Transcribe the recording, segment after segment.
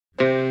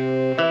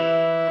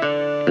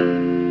So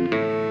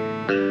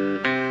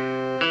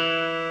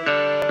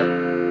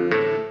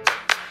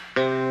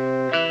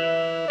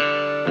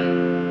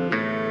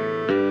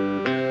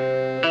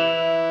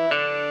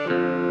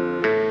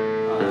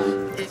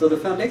the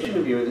foundation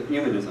of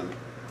humanism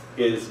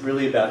is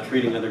really about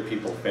treating other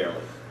people fairly.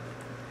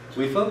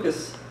 We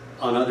focus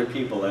on other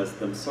people as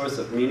the source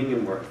of meaning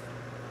and worth.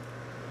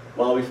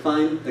 While we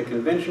find the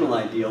conventional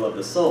ideal of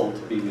the soul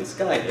to be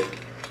misguided,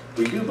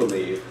 we do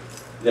believe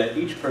that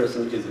each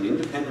person is an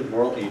independent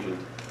moral agent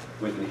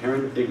with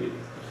inherent dignity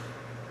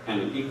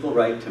and an equal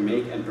right to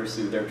make and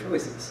pursue their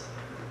choices.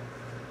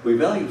 We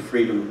value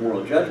freedom of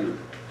moral judgment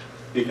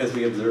because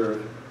we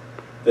observe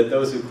that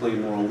those who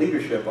claim moral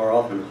leadership are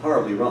often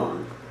horribly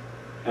wrong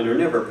and are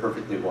never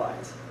perfectly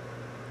wise.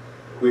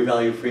 We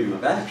value freedom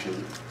of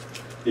action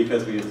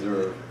because we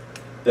observe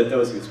that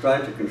those who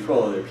strive to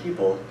control other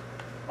people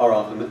are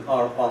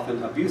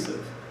often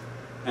abusive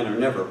and are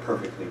never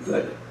perfectly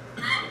good.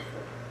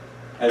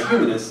 As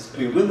humanists,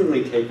 we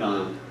willingly take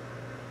on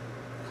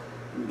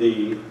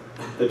the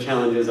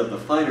challenges of the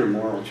finer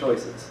moral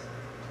choices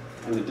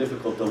and the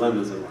difficult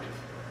dilemmas in life.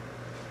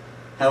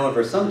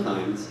 However,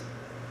 sometimes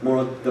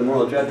the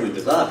moral judgment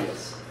is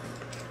obvious,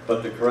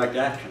 but the correct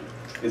action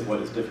is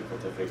what is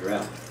difficult to figure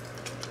out.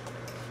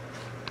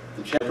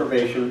 The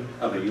deprivation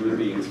of a human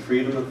being's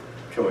freedom of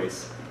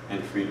choice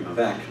and freedom of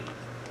action.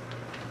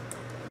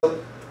 So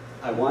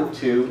I want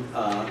to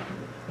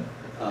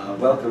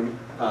welcome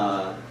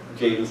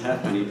James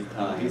Halfpenny.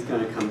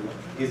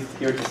 He's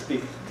here to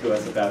speak to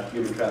us about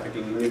human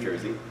trafficking in New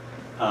Jersey.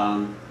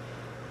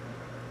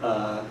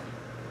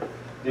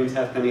 James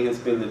Halfpenny has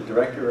been the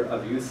Director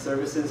of Youth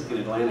Services in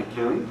Atlantic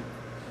County.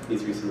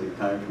 He's recently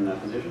retired from that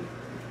position.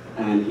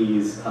 And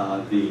he's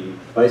the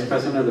Vice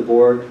President of the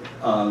Board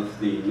of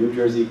the New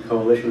Jersey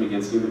Coalition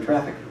Against Human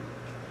Trafficking.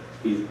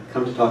 He's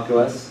come to talk to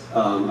us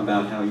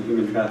about how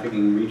human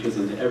trafficking reaches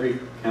into every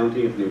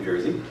county of New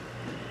Jersey.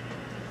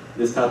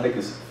 This topic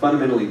is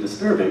fundamentally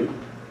disturbing,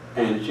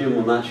 and Jim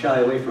will not shy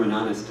away from an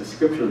honest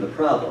description of the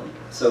problem.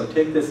 So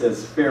take this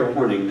as fair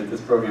warning that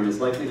this program is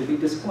likely to be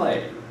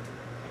disquieting,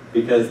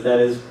 because that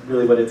is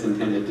really what it's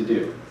intended to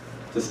do,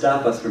 to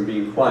stop us from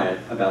being quiet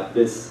about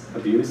this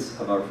abuse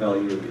of our fellow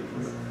human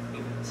beings.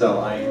 So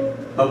I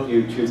hope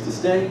you choose to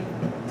stay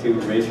to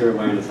raise your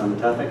awareness on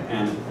the topic,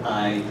 and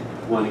I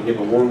want to give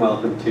a warm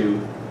welcome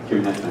to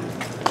Jim Halfpenny.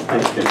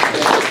 Thanks, Jim.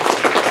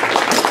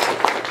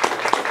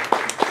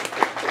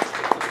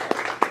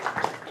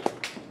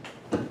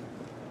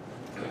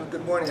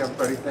 Good morning,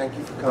 everybody. Thank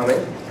you for coming.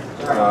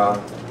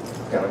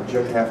 I'm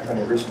Jim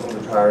Halfpenny, recently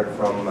retired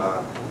from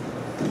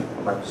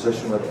my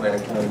position with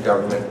Atlantic County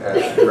Government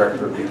as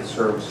Director of Youth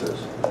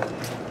Services.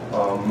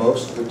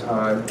 Most of the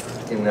time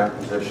in that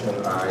position,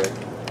 I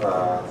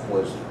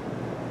was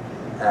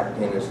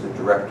acting as the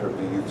Director of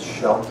the Youth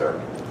Shelter,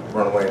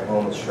 Runaway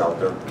Homeless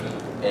Shelter,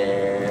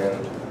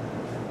 and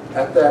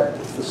at that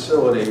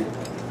facility,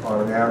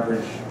 on an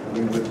average,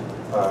 we would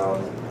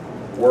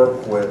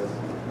work with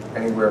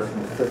anywhere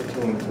from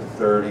 15 to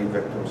 30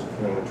 victims of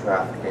human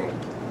trafficking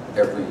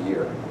every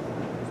year.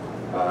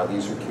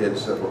 These are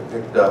kids that were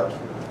picked up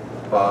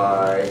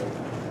by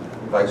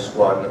Vice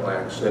Squad in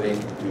Atlantic City,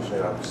 usually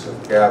on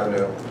Pacific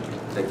Avenue.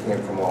 They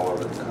came from all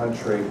over the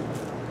country.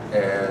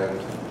 And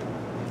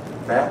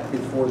back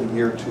before the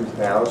year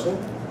 2000,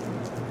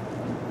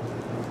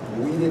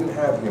 we didn't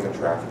have human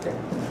trafficking.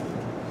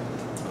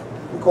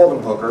 We called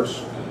them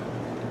hookers.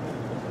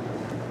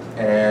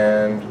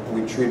 And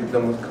we treated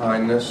them with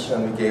kindness,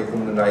 and we gave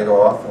them the night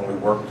off, and we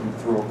worked them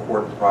through a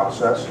court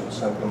process and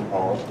sent them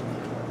home,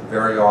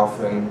 very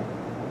often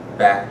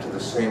back to the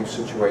same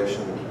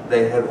situation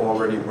they had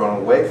already run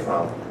away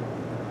from,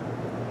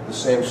 the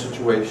same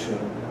situation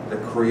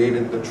that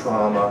created the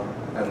trauma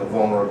and the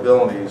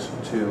vulnerabilities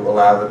to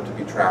allow them to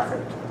be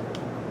trafficked.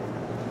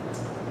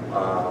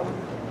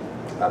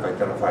 I've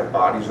identified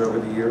bodies over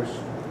the years.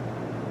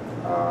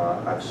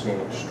 I've seen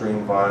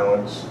extreme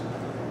violence.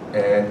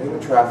 And human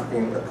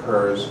trafficking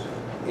occurs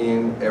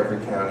in every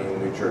county in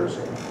New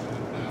Jersey.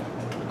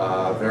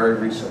 Very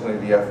recently,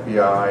 the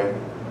FBI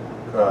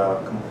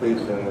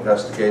completed an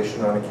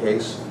investigation on a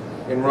case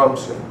in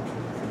Rumson.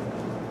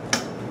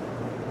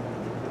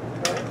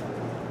 Okay.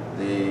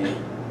 The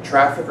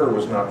trafficker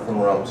was not from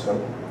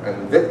Rumson,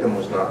 and the victim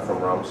was not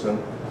from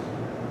Rumson,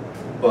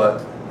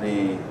 but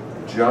the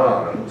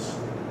Johns,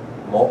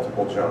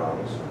 multiple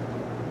Johns,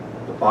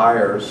 the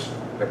buyers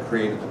that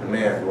created the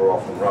demand were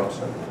all from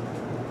Rumson.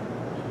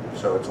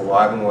 So it's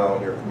alive and well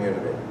in your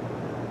community.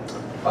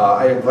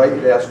 I invite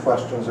you to ask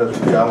questions as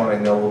we go, and I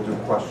know we'll do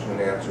question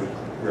and answer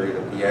period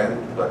at the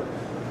end, but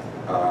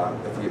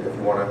if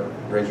you want to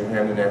raise your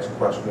hand and ask a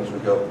question as we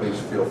go, please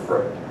feel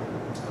free.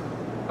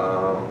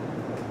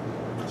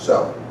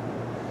 So,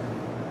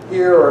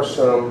 here are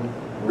some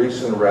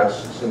recent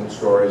arrests and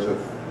stories of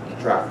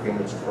trafficking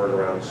that's occurred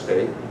around the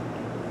state.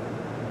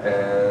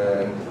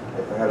 And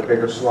if I had a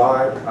bigger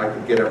slide, I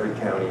could get every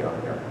county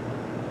on here.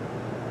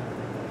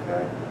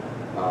 Okay.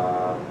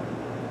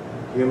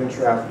 Human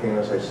trafficking,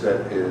 as I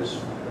said, has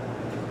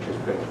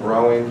been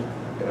growing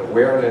in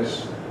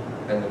awareness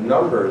and the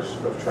numbers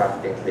of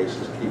trafficking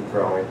cases keep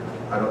growing.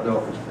 I don't know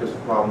if it's because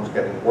the problem's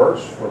getting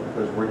worse or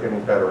because we're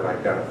getting better at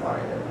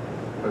identifying it.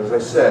 But as I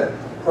said,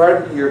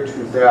 prior to the year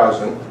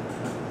 2000,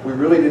 we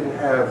really didn't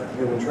have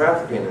human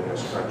trafficking in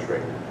this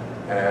country.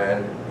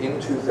 And in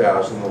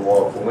 2000, the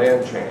law of the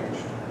land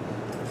changed.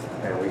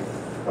 And we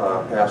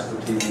passed the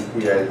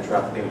TVPA, the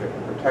Trafficking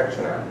Victim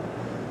Protection Act,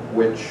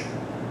 which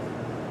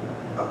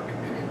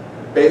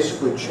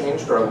basically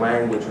changed our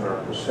language and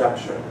our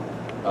perception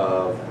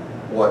of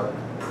what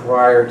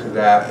prior to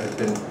that had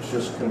been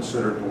just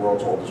considered the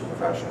world's oldest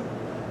profession.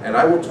 And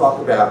I will talk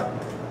about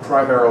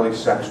primarily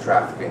sex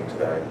trafficking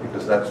today,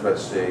 because that's what I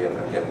see, and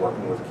again,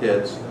 working with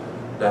kids,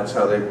 that's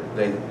how they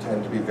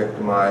tend to be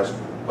victimized.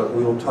 But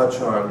we will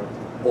touch on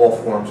all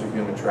forms of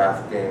human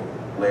trafficking,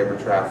 labor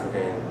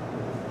trafficking,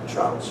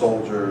 child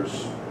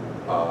soldiers,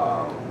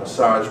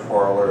 massage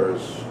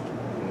parlors,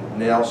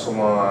 nail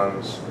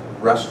salons,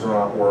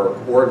 restaurant work,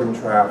 organ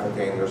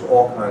trafficking. There's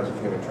all kinds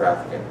of human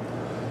trafficking.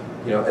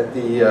 You know, at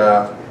the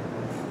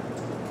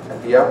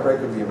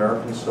outbreak of the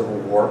American Civil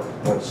War,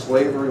 when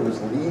slavery was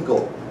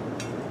legal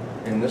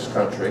in this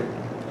country,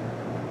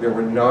 there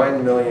were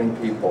 9 million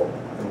people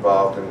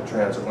involved in the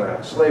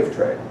transatlantic slave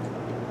trade,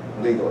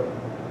 legally.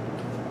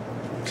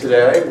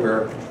 Today,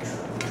 where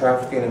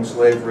trafficking and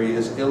slavery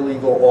is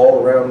illegal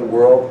all around the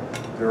world,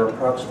 there are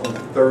approximately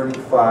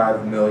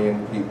 35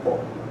 million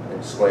people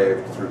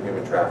enslaved through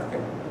human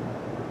trafficking.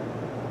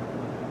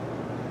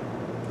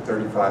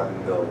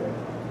 35 million.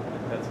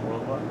 That's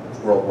worldwide?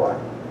 Worldwide.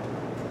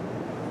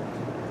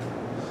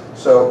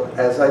 So,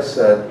 as I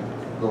said,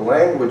 the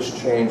language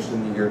changed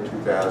in the year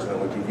 2000,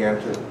 and we began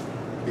to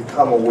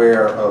become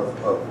aware of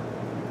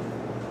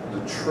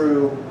the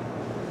true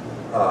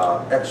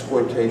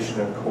exploitation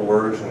and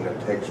coercion that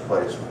takes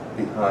place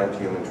behind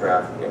human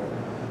trafficking.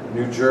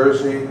 New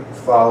Jersey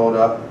followed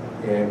up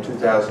in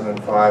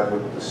 2005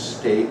 with the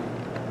state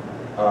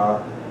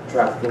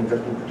Trafficking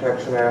Victim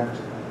Protection Act,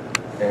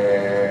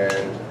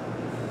 and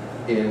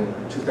in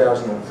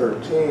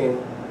 2013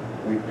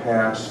 we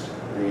passed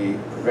the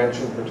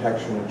Prevention,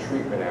 Protection, and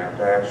Treatment Act.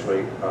 I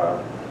actually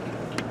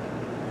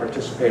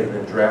participated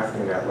in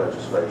drafting that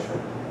legislation.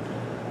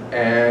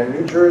 And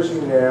New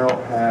Jersey now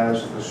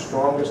has the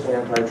strongest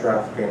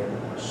anti-trafficking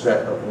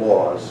set of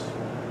laws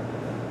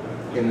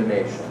in the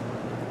nation.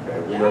 Okay,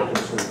 we are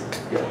considered,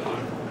 yeah.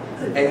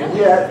 And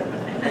yet,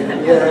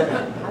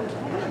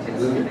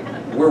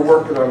 we're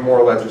working on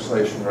more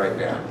legislation right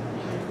now.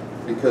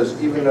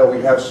 Because even though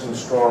we have some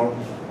strong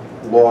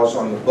laws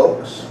on the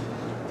books,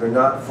 they're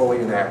not fully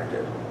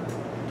enacted.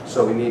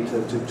 So we need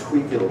to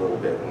tweak it a little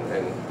bit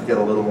and get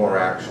a little more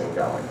action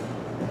going.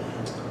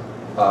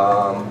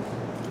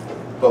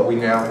 But we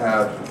now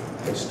have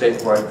a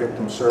statewide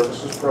victim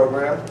services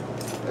program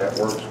that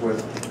works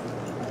with,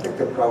 I think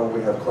they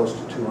probably have close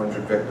to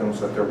 200 victims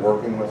that they're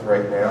working with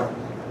right now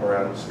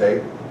around the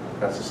state.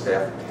 That's a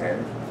staff of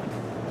 10.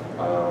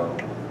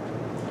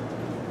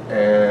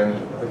 And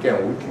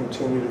again, we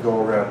continue to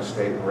go around the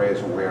state and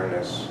raise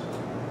awareness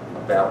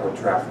about what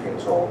trafficking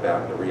is all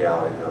about and the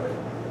reality of it.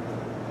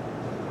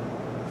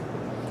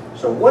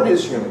 So what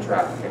is human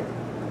trafficking?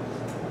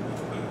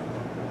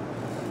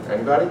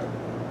 Anybody?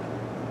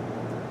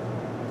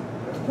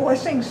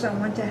 Forcing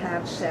someone to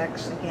have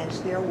sex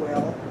against their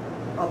will,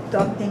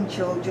 abducting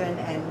children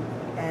and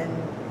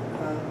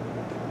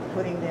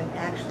putting them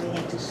actually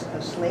into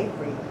a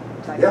slavery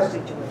type of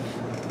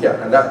situation.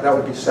 Yeah, and that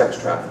would be sex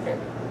trafficking,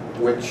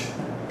 which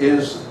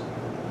is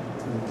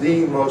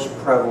the most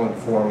prevalent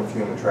form of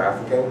human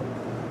trafficking,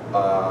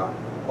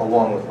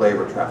 along with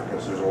labor trafficking.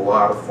 So there's a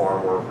lot of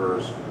farm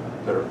workers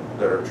that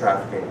are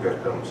trafficking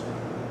victims,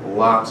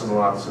 lots and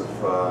lots of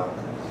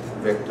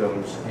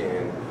victims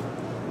in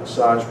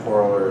massage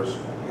parlors,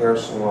 hair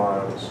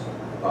salons,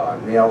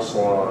 nail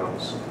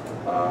salons.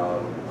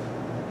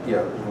 You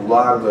know, a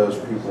lot of those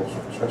people,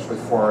 especially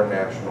foreign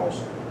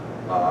nationals,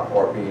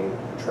 are being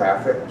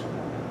trafficked.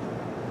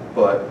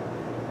 But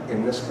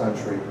in this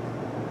country,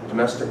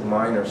 domestic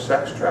minor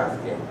sex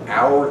trafficking,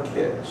 our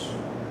kids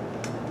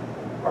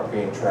are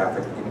being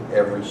trafficked in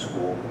every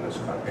school in this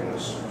country, in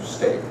this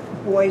state.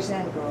 Boys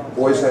and girls.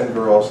 Boys and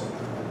girls.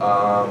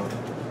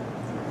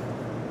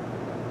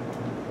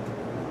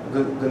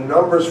 The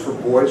numbers for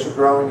boys are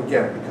growing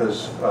again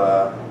because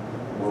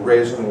we're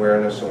raising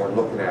awareness and we're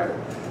looking at it.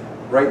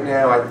 Right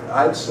now,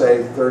 I'd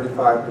say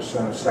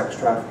 35% of sex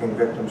trafficking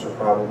victims are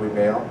probably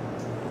male,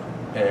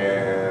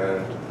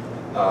 and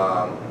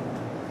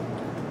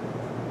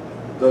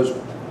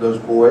those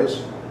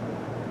boys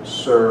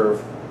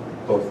serve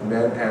both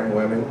men and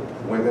women.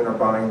 Women are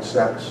buying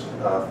sex.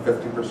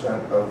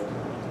 50% of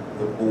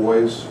the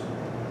boys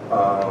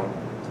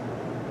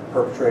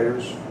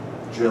perpetrators,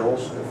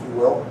 Jills, if you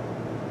will,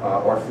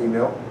 are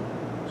female.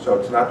 So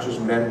it's not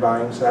just men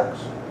buying sex,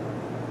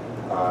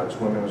 it's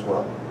women as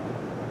well.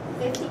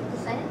 50%?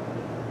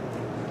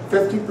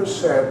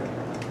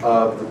 50%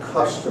 of the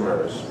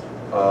customers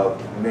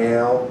of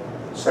male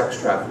sex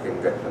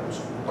trafficking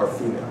victims are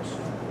females.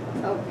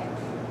 Okay.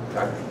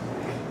 Okay,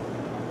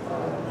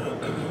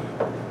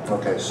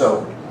 okay,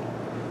 so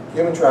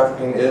Human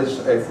trafficking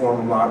is a form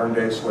of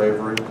modern-day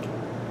slavery.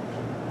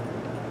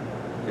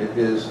 It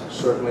is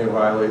certainly a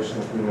violation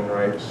of human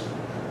rights.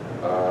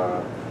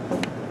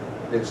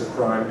 It's a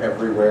crime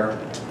everywhere.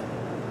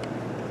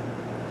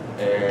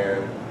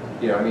 And,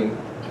 you know, I mean,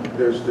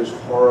 there's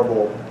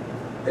horrible,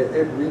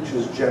 it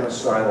reaches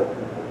genocidal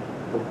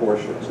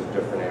proportions in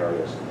different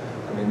areas.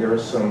 I mean, there are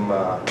some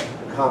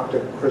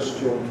Coptic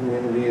Christian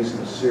communities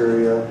in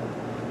Syria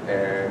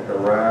and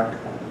Iraq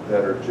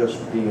that are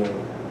just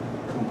being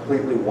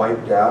completely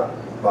wiped out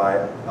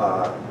by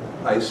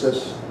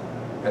ISIS,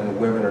 and the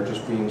women are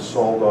just being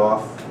sold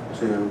off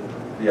to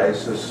the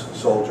ISIS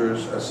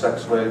soldiers as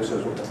sex slaves,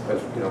 as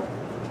you know,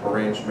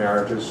 arranged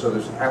marriages. So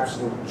there's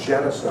absolute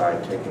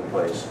genocide taking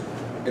place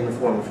in the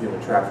form of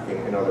human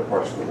trafficking in other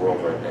parts of the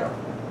world right now.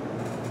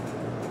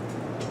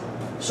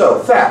 So,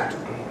 fact.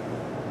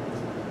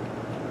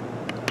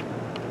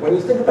 When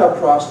you think about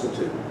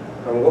prostitute,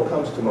 I mean, what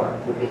comes to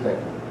mind? What do you think?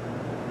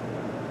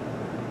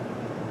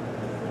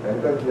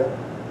 Anybody? Yeah?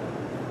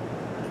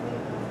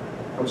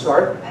 I'm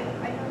sorry? I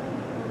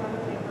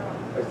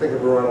think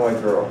of a runaway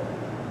girl.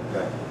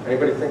 Okay.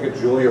 Anybody think of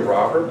Julia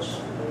Roberts?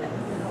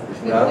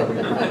 No?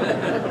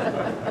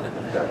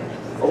 Okay.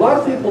 A lot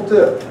of people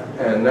do,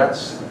 and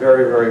that's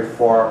very, very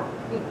far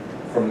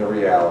from the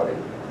reality.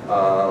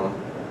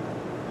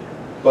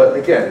 But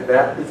again,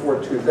 back before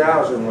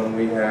 2000, when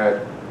we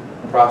had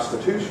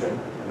prostitution,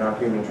 not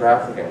human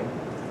trafficking,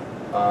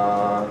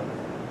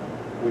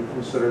 we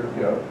considered,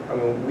 you know, I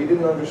mean, we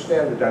didn't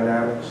understand the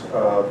dynamics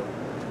of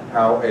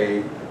how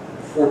a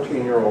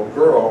 14-year-old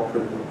girl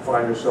could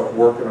find herself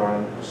working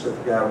on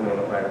Pacific Avenue in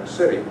Atlantic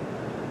City.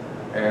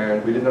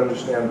 And we didn't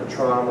understand the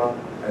trauma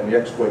and the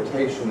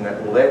exploitation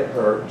that led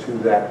her to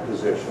that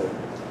position.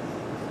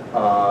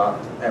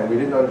 And we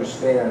didn't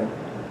understand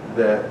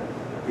that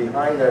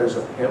behind that is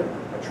a pimp,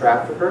 a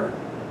trafficker,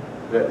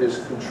 that is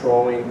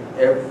controlling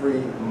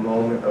every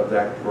moment of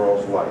that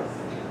girl's life.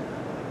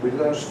 We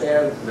didn't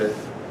understand that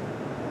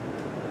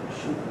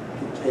he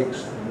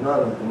takes none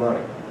of the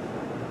money,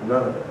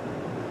 none of it.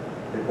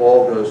 It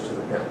all goes to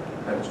the pimp,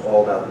 and it's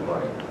all about the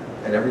money.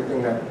 And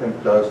everything that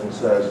pimp does and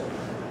says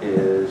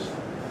is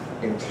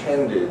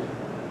intended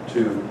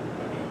to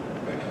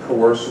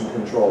coerce and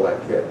control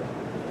that kid.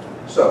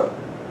 So,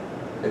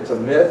 it's a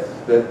myth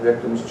that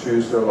victims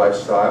choose their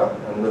lifestyle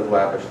and live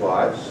lavish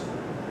lives.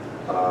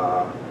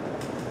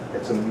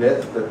 It's a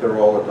myth that they're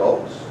all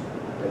adults.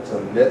 It's a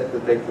myth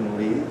that they can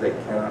leave. They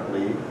cannot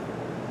leave.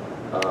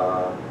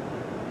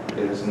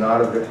 It is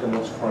not a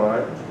victimless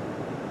crime.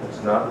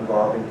 It's not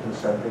involving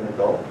consenting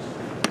adults.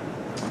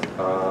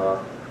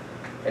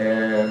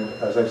 And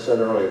as I said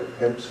earlier,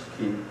 pimps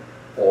keep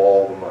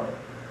all the money,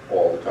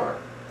 all the time.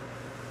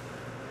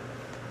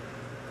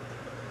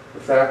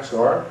 The facts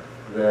are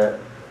that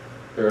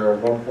there are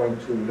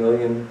 1.2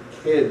 million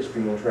kids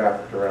being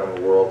trafficked around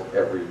the world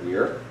every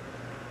year.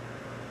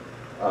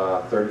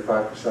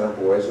 35% are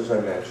boys, as I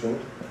mentioned,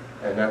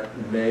 and that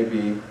may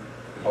be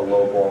a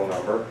lowball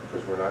number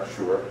because we're not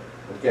sure.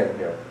 Again,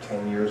 you know,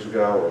 10 years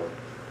ago or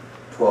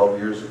 12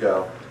 years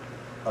ago,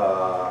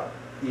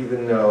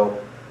 even though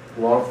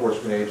law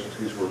enforcement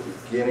agencies were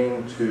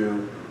beginning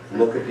to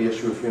look at the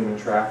issue of human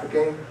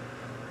trafficking,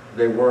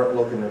 they weren't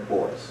looking at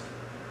boys.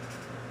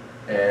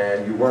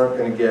 And you weren't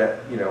going to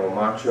get, you know, a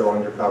macho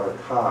undercover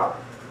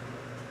cop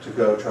to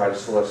go try to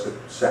solicit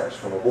sex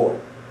from a boy.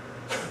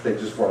 They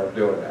just weren't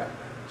doing that.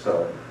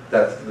 So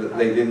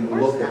they didn't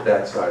look at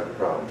that side of the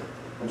problem.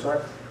 I'm sorry?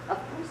 Of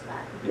course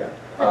not. Yeah.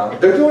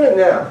 They're doing it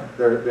now.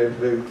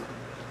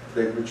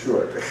 They've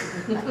matured.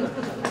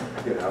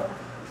 You know,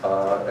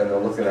 and they're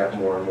looking at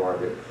more and more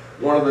of it.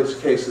 One of those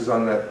cases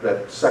on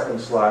that second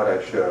slide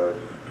I showed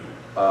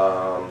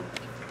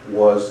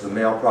was the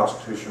male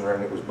prostitution ring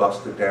that was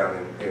busted down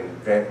in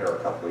Ventnor a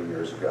couple of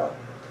years ago.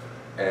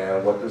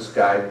 And what this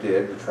guy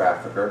did, the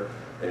trafficker,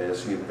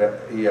 is he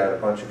had a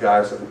bunch of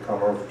guys that would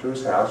come over to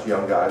his house,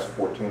 young guys,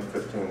 14,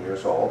 15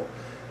 years old.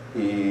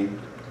 He'd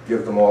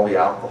give them all the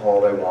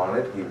alcohol they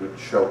wanted. He would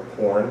show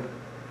porn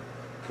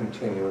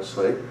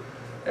continuously.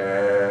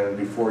 And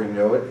before he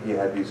knew it, he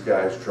had these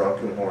guys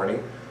drunk and horny.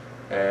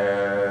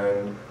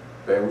 And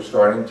they were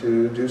starting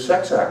to do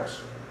sex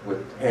acts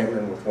with him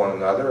and with one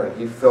another. And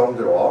he filmed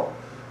it all.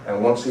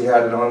 And once he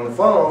had it on the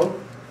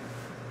phone,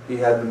 he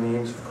had the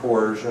means of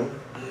coercion.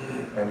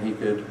 And he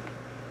could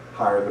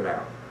hire them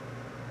out.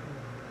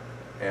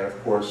 And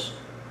of course,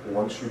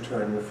 once you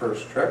turn your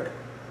first trick,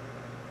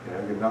 you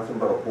know, you're nothing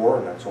but a whore,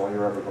 and that's all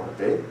you're ever going to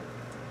be.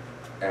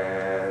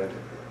 And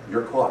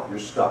you're caught, you're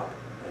stuck,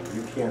 and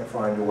you can't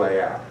find a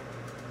way out.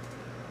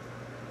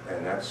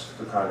 And that's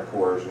the kind of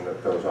coercion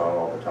that goes on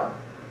all the time.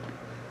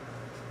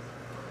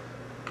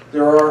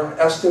 There are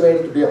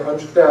estimated to be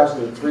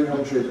 100,000 to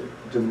 300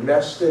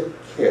 domestic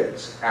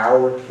kids,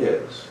 our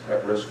kids,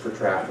 at risk for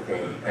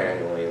trafficking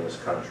annually in this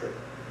country.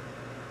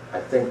 I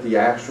think the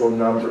actual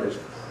number is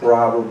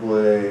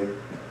probably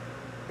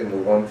in the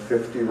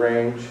 150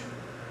 range,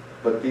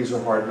 but these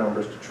are hard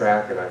numbers to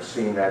track, and I've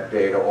seen that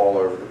data all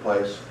over the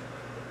place.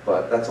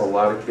 But that's a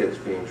lot of kids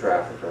being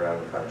trafficked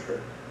around the country.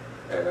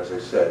 And as I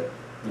said,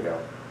 you know,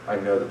 I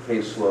know the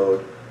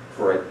caseload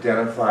for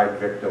identified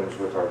victims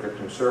with our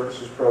victim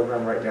services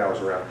program right now is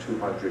around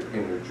 200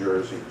 in New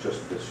Jersey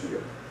just this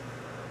year.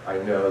 I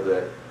know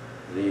that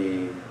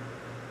the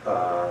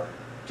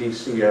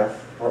DCF,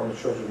 Department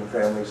of Children and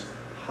Families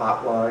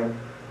hotline,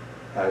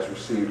 has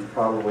received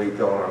probably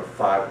going on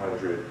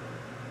 500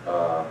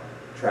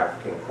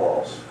 trafficking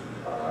calls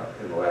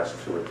in the last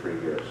 2 or 3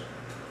 years.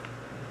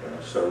 You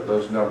know, so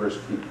those numbers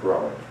keep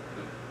growing.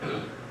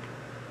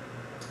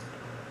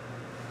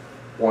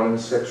 1 in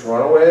 6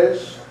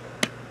 runaways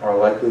are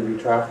likely to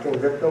be trafficking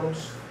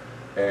victims,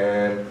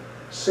 and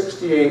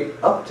 68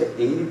 up to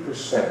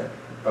 80%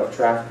 of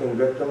trafficking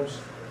victims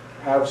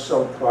have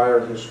some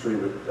prior history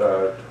with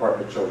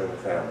Department of Children and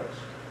Families.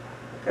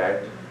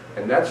 Okay,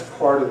 and that's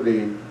part of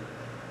the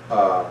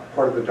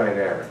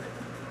dynamic.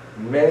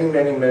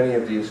 Many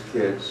of these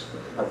kids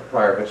have a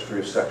prior history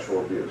of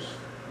sexual abuse.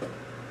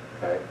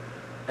 Okay,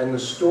 and the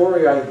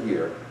story I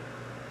hear,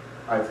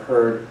 I've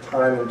heard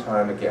time and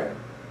time again.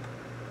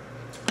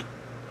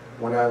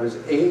 When I was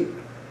 8,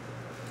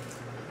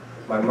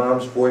 my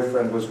mom's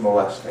boyfriend was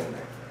molesting me.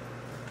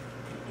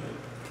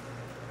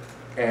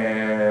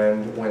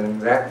 And when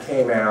that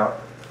came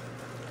out,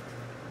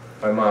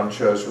 my mom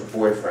chose her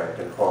boyfriend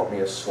and called me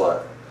a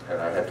slut,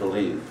 and I had to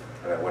leave.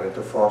 And I went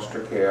into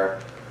foster care,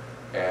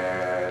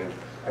 and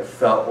I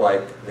felt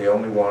like they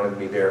only wanted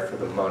me there for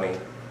the money.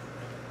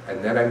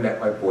 And then I met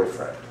my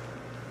boyfriend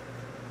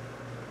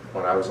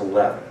when I was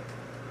 11.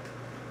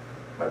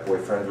 My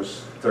boyfriend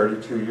was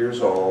 32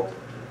 years old,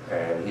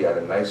 and he had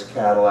a nice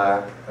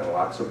Cadillac and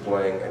lots of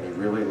bling, and he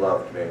really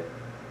loved me,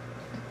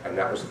 and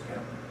that was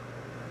him.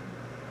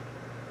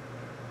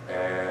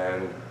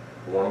 And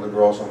one of the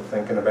girls I'm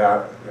thinking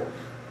about,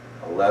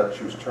 11,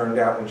 she was turned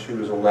out when she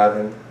was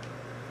 11,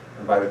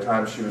 and by the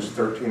time she was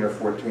 13 or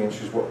 14,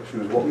 she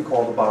was what we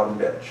call the bottom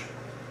bitch.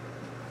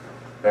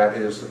 That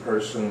is the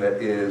person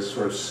that is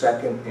sort of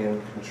second in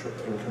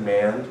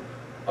command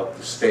of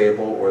the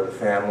stable or the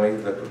family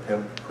that the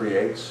pimp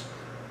creates.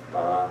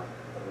 A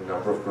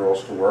number of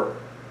girls to work.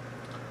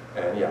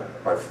 And yeah,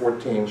 by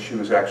 14, she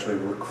was actually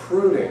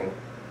recruiting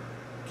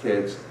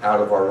kids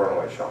out of our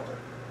runaway shelter.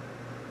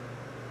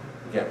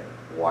 Again,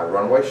 why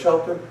runaway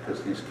shelter?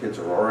 Because these kids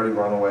are already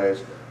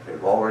runaways.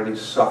 They've already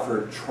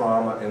suffered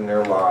trauma in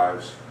their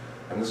lives.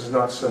 And this is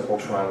not simple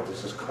trauma.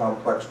 This is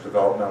complex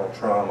developmental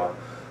trauma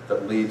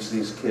that leads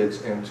these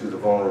kids into the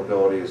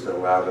vulnerabilities that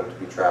allow them to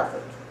be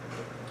trafficked.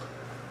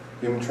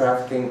 Human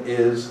trafficking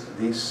is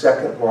the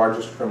second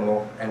largest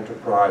criminal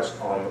enterprise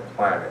on the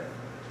planet,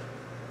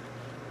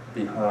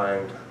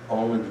 behind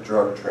only the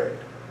drug trade.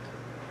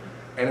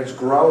 And it's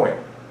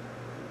growing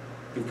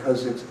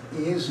because it's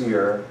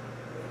easier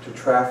to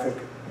traffic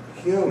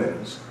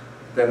humans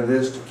than it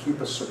is to keep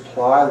a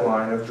supply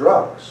line of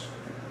drugs.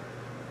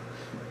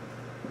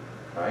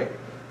 Right?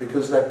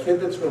 Because that kid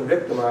that's been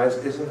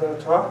victimized isn't going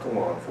to talk to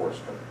law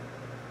enforcement.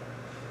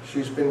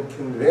 She's been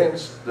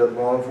convinced that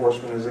law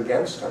enforcement is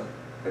against him.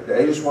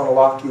 They just want to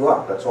lock you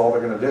up. That's all they're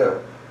going to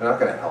do. They're not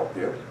going to help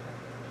you.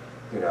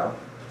 You know,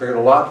 they're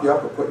going to lock you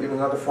up or put you in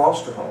another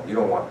foster home. You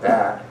don't want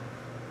that.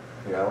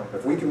 You know,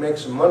 if we can make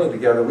some money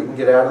together, we can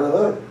get out of the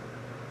hood.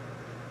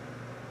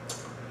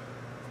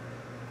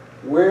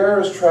 Where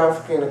is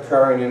trafficking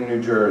occurring in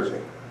New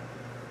Jersey?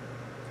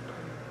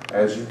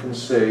 As you can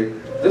see,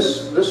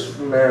 this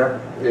map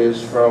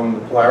is from the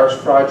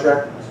Polaris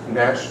Project,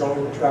 National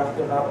Human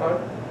Trafficking Hotline.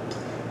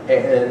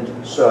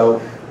 And so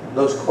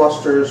those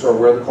clusters are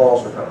where the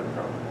calls are coming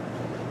from.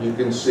 You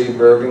can see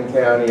Bergen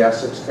County,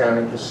 Essex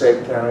County,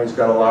 Passaic County's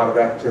got a lot of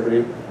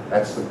activity.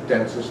 That's the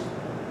densest,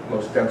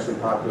 most densely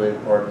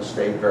populated part of the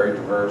state, very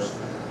diverse.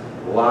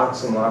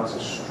 Lots and lots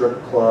of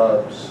strip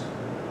clubs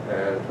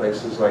and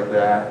places like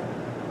that.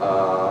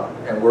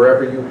 And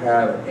wherever you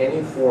have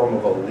any form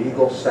of a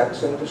legal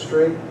sex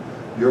industry,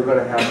 you're going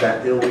to have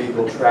that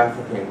illegal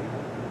trafficking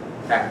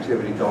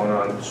activity going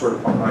on sort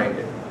of behind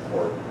it,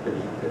 or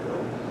beneath it, or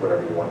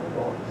whatever you want to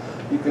call it.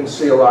 You can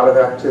see a lot of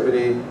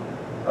activity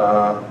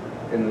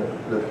in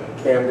the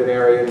Camden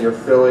area near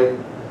Philly,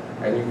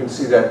 and you can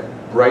see that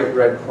bright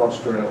red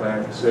cluster in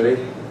Atlantic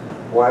City.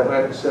 Why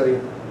Atlantic City?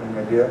 Any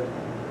idea?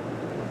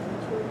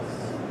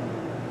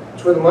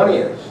 It's where the money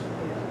is,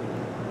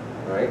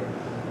 right?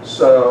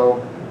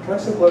 So, can I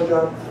say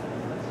blowjob?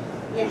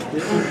 Yeah.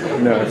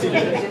 No.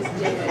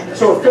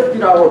 So a $50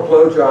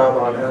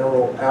 blowjob on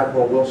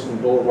Admiral Wilson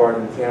Boulevard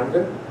in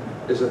Camden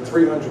is a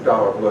 $300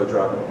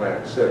 blowjob in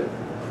Atlantic City.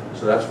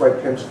 So that's why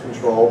pimps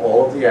control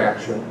all of the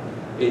action.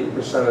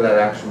 80% of that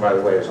action, by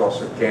the way, is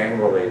also gang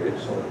related.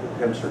 So the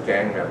pimps are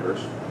gang members.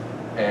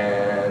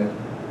 And,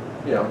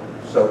 you know,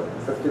 so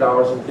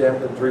 $50 in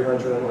Camden,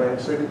 $300 in Atlantic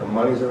City. The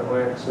money's in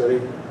Atlantic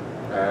City.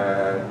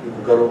 And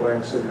people go to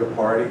Atlantic City to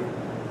party.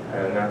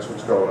 And that's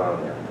what's going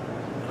on there.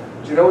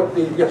 Do you know what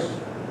the, yes?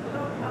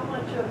 How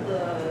much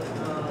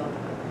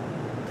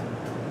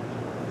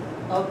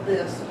of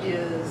this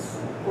is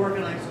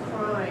organized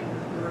crime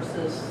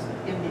versus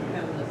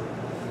independent?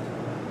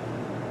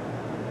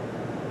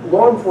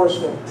 Law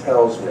enforcement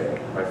tells me,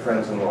 my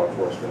friends in law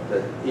enforcement,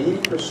 that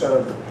 80%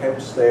 of the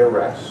pimps they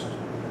arrest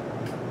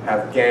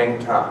have gang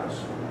ties.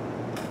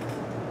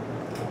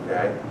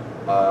 Okay?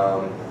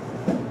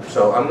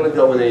 So I'm going to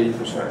go with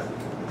 80%.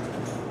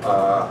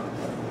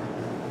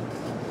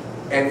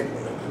 And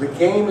the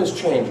game is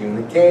changing.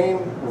 The game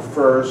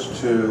refers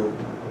to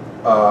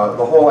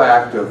the whole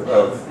act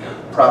of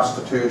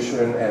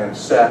prostitution and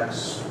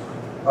sex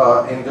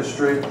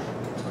industry.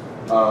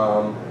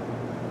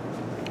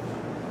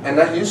 And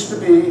that used to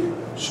be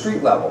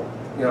street level.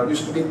 You know, it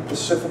used to be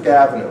Pacific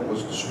Avenue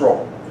was the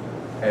stroll.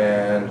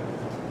 And,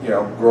 you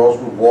know, girls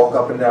would walk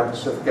up and down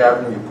Pacific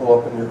Avenue, you pull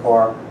up in your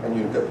car, and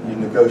you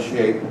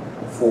negotiate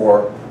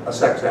for a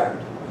sex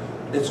act.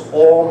 It's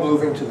all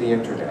moving to the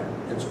internet.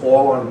 It's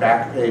all on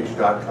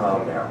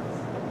Backpage.com now.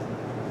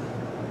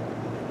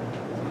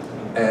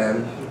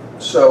 And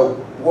so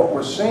what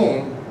we're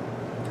seeing,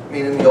 I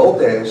mean, in the old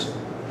days,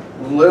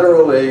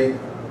 literally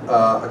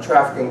a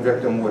trafficking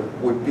victim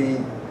would be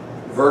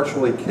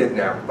virtually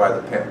kidnapped by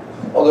the pimp.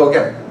 Although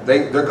again,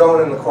 they're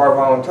going in the car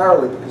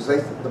voluntarily because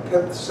the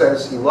pimp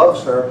says he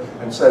loves her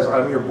and says,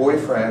 I'm your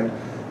boyfriend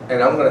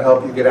and I'm going to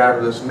help you get out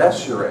of this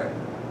mess you're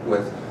in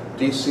with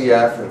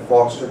DCF and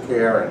foster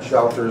care and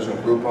shelters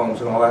and group homes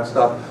and all that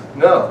stuff.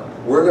 No,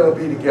 we're going to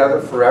be together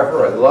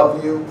forever. I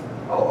love you.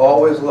 I'll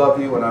always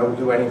love you and I will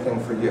do anything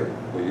for you.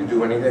 Will you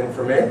do anything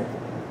for me?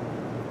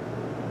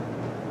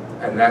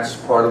 And that's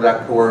part of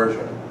that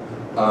coercion.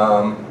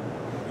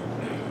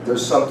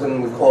 There's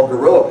something we call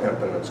guerrilla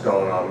pimping that's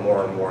going on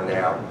more and more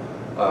now.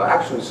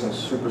 Actually, since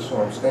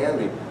Superstorm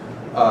Sandy,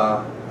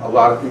 a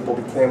lot of people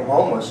became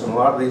homeless, and a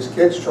lot of these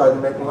kids tried to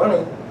make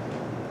money,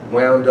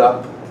 wound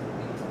up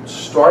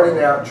starting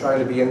out trying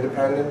to be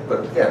independent,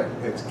 but again,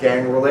 it's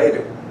gang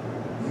related.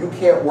 You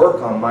can't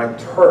work on my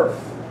turf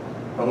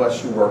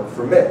unless you work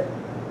for me.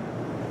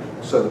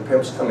 So the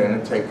pimps come in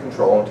and take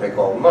control and take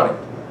all the money.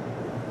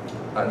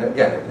 And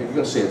again, you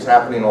can see it's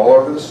happening all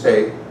over the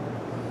state.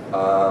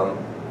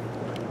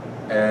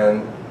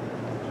 And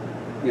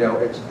you know,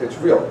 it's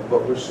real.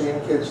 But we're seeing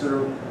kids that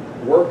are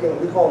working,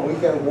 we call them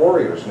weekend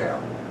warriors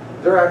now.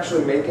 They're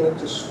actually making it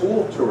to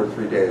school 2 or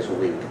 3 days a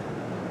week.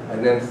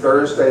 And then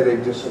Thursday they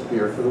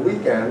disappear for the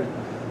weekend,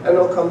 and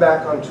they'll come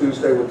back on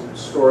Tuesday with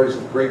stories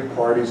of great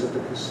parties at the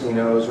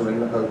casinos or in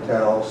the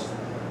hotels.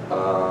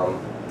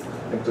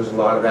 I think there's a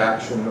lot of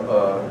action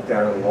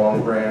down in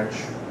Long Branch.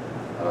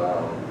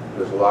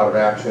 There's a lot of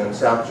action in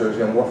South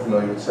Jersey. I'm more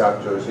familiar with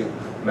South Jersey.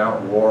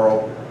 Mount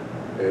Laurel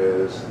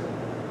is,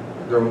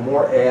 there are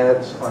more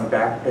ads on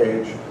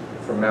Backpage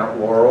for Mount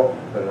Laurel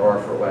than there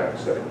are for Atlantic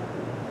City,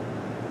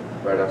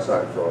 right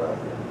outside of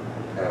Philadelphia.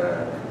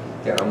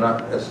 And again, I'm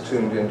not as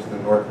tuned into the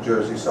North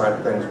Jersey side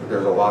of things, but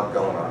there's a lot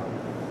going on.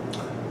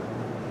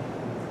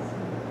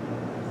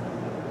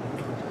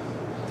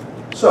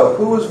 So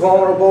who is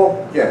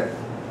vulnerable? Again,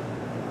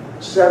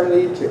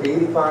 70 to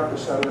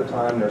 85% of the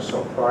time there's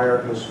some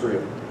prior history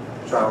of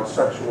child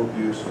sexual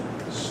abuse,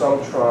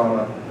 some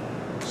trauma,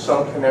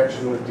 some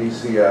connection with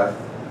DCF.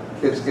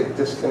 Kids get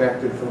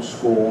disconnected from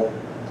school.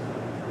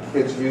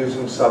 Kids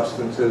using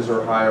substances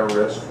are higher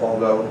risk,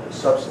 although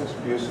substance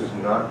abuse is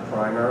not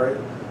primary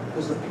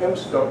because the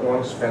pimps don't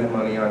want to spend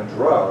money on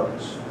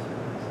drugs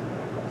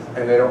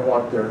and they don't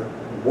want their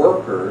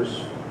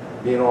workers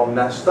being all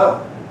messed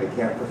up. They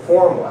can't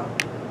perform well.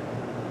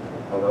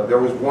 Although there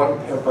was one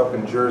pimp up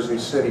in Jersey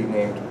City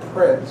named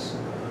Prince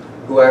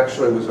who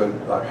actually was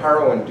a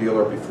heroin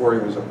dealer before he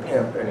was a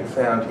pimp, and he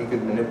found he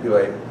could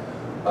manipulate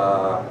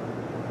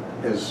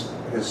his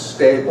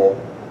stable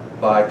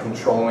by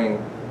controlling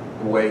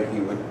the way he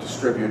would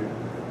distribute,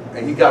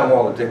 and he got them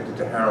all addicted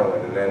to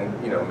heroin, and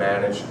then, you know,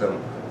 managed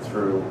them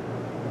through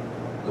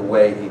the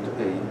way he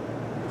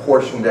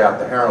portioned out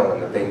the heroin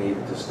that they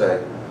needed to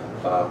stay.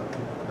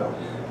 No.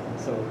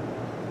 So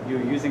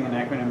you're using an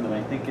acronym that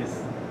I think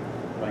is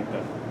like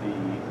the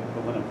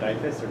equivalent of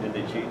DIFUS, or did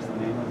they change the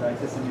name of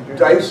DIFUS in New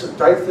Jersey?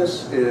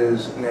 DIFUS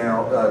is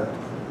now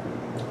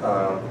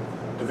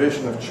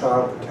Division of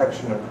Child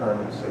Protection and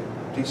Permanency,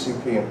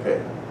 DCP&P.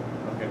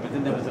 Okay, but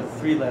then there was a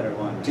 3-letter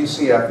one.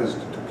 DCF is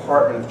the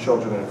Department of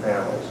Children and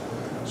Families.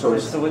 So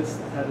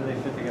how do they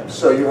fit together?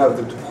 So you have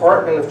the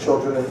Department of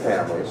Children and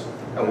Families,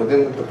 and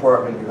within the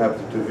department you have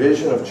the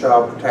Division of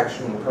Child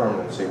Protection and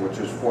Permanency, which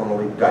is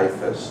formerly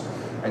DIFUS,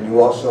 and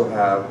you also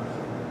have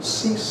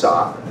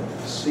CSOC,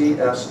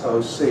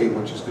 CSOC,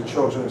 which is the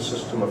Children's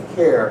System of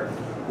Care,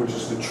 which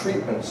is the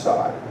treatment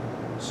side.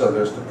 So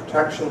there's the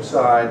protection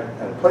side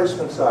and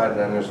placement side, and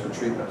then there's the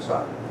treatment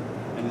side.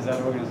 And does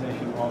that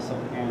organization also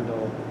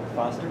handle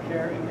foster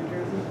care in New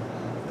Jersey?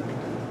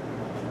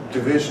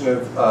 Division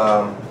of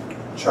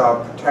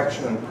Child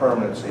Protection and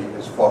Permanency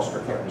is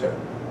foster care too.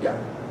 Yeah.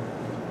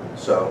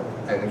 So,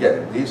 and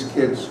again, these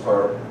kids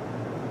are,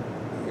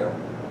 you know,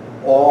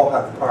 all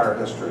have prior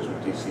histories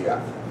with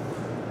DCF.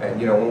 And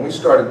you know, when we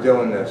started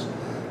doing this,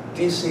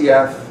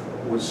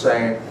 DCF was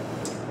saying,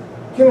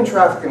 human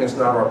trafficking is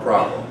not our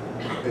problem.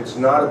 It's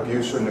not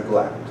abuse or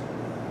neglect.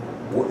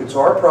 It's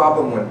our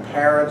problem when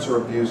parents are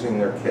abusing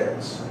their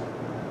kids.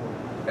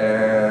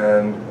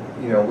 And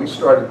you know, we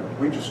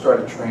just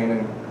started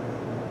training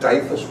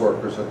DIFUS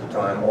workers at the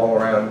time all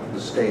around the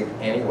state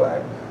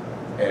anyway.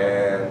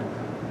 And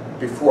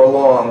before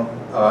long,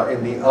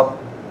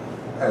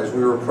 as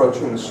we were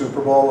approaching the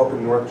Super Bowl up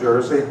in North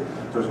Jersey,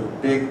 there was a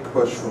big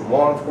push from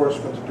law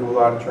enforcement to do a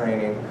lot of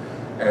training,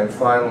 and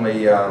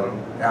finally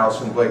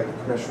Allison Blake, the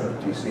commissioner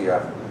of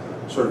DCF,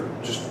 sort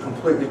of just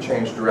completely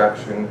changed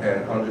direction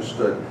and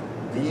understood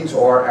these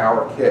are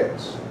our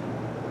kids.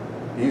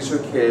 These are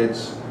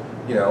kids,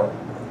 you know,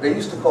 they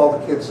used to call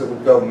the kids that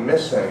would go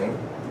missing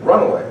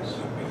runaways.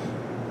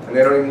 And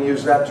they don't even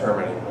use that term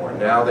anymore.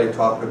 Now they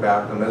talk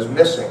about them as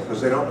missing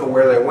because they don't know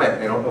where they went.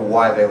 They don't know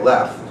why they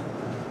left.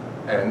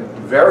 And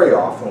very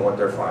often what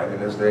they're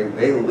finding is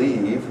they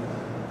leave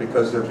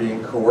because they're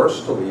being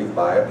coerced to leave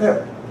by a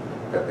pimp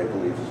that they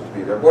believe is to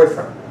be their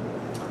boyfriend.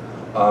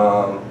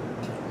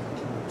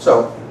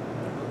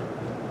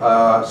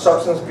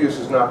 Substance abuse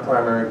is not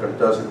primary, but it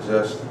does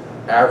exist.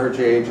 Average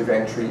age of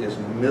entry is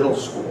middle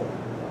school.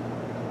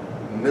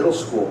 Middle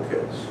school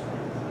kids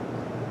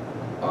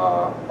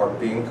are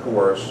being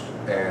coerced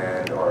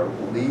and are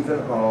leaving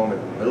home in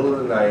the middle of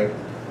the night,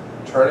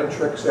 turning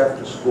tricks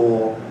after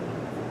school,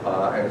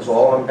 and it's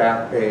all on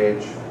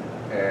Backpage,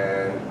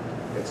 and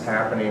it's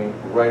happening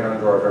right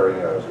under our very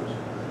noses.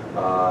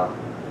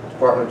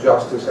 Department of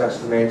Justice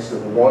estimates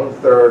that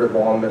 1/3 of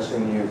all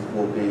missing youth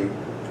will be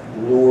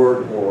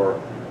lured or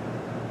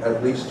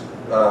at least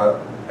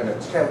an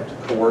attempt to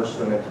coerce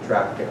them into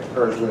trafficking. It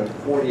occurs within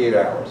 48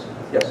 hours.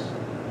 Yes?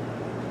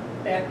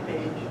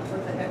 Backpage,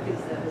 what the heck is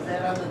that? Is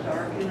that on the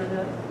dark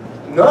internet?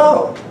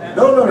 No, That's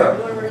no, no, no.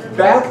 regular internet?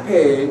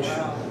 Backpage,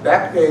 Wow.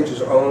 Backpage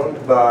is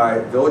owned by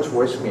Village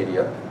Voice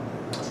Media,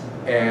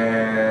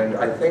 and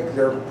I think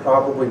they're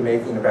probably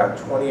making about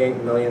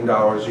 $28 million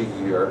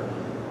a year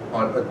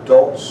on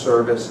adult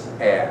service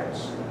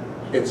ads.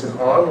 It's an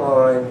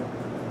online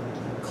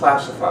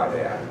classified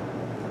ad,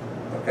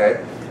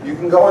 okay? You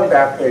can go on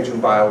Backpage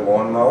and buy a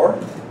lawnmower,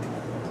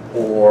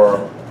 or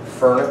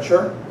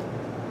furniture,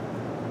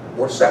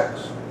 or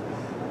sex.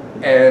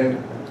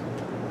 And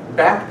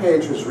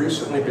Backpage has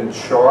recently been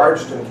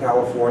charged in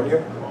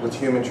California with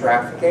human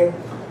trafficking.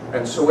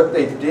 And so what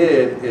they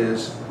did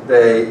is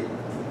they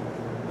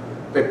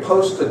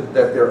posted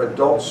that their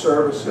adult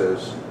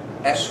services,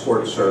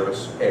 escort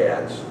service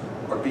ads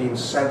are being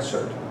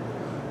censored.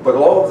 But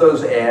all of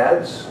those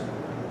ads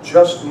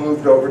just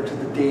moved over to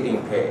the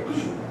dating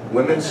page,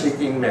 women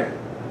seeking men,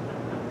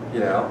 you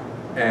know?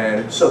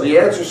 And so the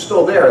ads are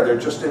still there, they're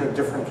just in a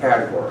different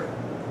category.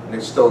 And they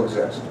still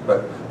exist.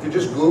 But if you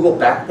just Google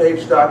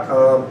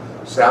Backpage.com,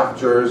 South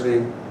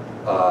Jersey,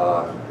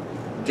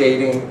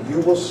 dating, you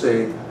will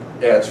see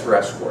ads for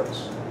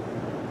escorts.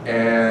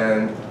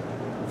 And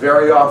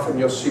very often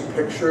you'll see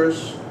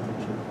pictures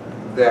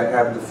that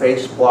have the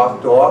face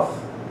blocked off,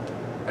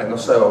 and they'll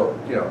say, oh,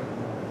 you know,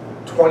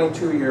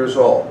 22 years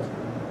old.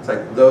 It's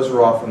like, those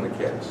are often the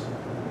kids.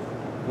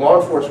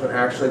 Law enforcement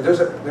actually, there's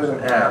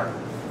an app,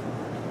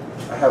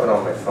 I have it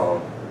on my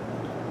phone.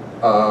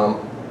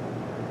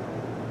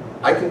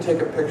 I can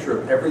take a picture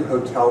of every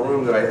hotel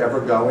room that I ever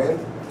go in,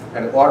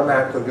 and it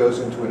automatically goes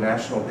into a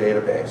national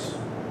database.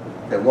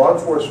 Okay, law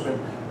enforcement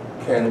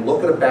can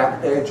look at a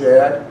Backpage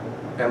ad,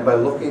 and by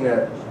looking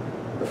at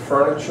the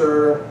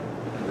furniture,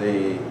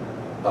 the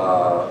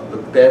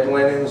bed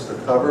linens, the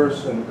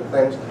covers, and the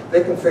things,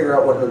 they can figure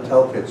out what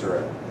hotel kids are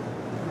in,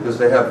 because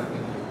they have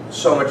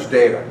so much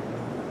data.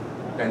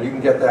 And you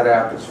can get that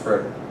app, it's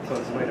free. So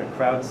it's a way to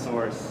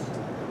crowdsource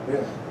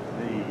Yeah.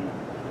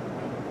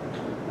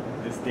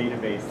 this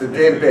database. The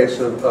database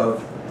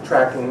of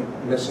tracking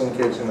missing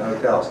kids in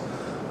hotels.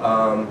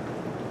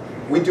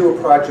 We do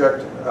a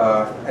project,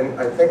 and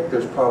I think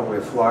there's probably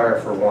a flyer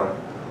for one.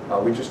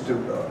 We just do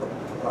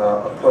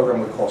a program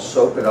we call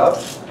Soap It Up.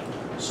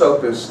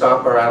 SOAP is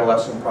Stop Our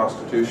Adolescent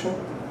Prostitution.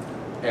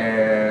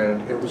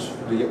 And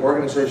the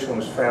organization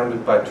was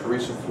founded by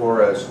Teresa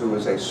Flores, who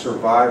is a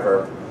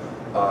survivor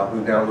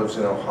who now lives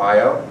in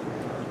Ohio.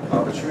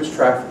 But she was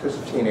trafficked as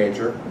a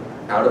teenager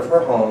out of her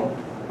home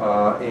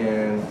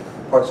in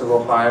parts of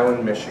Ohio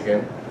and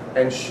Michigan.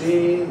 And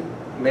she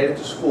made it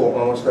to school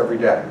almost every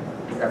day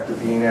after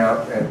being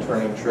out and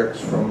turning tricks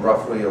from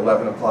roughly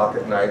 11 o'clock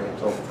at night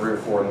until 3 or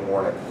 4 in the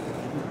morning.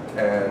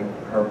 And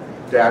her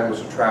dad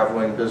was a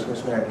traveling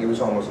businessman. He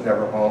was almost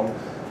never home.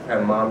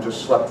 And mom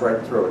just slept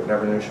right through it,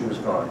 never knew she was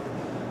gone.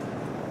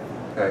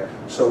 Okay,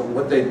 so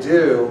what they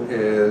do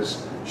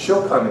is,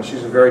 she'll come and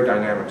she's a very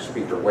dynamic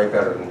speaker, way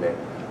better than me.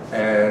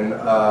 And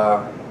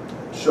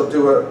she'll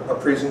do a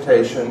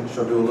presentation,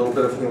 she'll do a little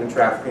bit of human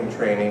trafficking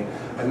training,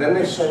 and then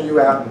they send you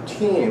out in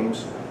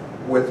teams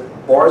with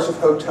bars of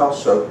hotel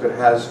soap that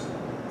has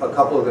a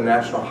couple of the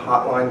national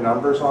hotline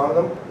numbers on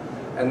them.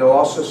 And they'll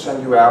also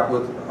send you out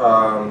with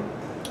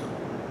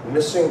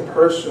missing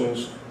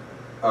persons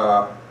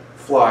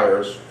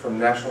flyers from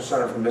National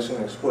Center for Missing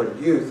and Exploited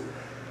Youth,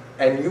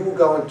 and you will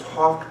go and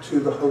talk to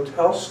the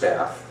hotel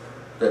staff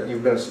that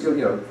you've been,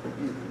 you know,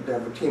 you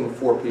have a team of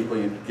 4 people,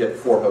 you get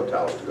 4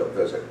 hotels to go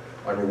visit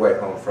on your way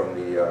home from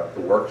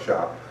the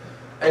workshop.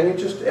 And you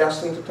just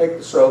ask them to take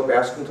the soap,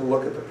 ask them to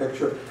look at the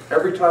picture.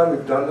 Every time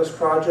we've done this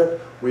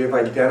project, we have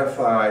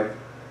identified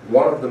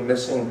one of the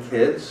missing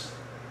kids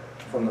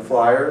from the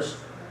flyers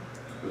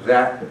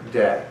that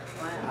day.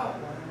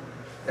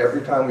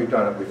 Every time we've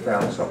done it, we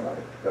found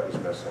somebody that was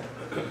missing.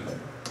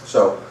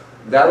 So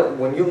that,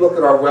 when you look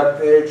at our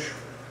webpage,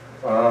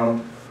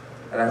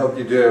 and I hope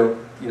you do,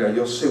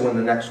 you'll see when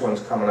the next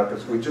one's coming up.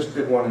 We just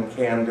did one in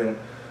Camden,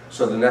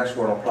 so the next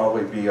one will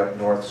probably be up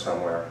north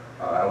somewhere.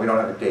 And we don't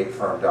have a date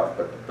firmed up,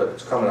 but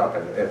it's coming up,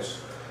 and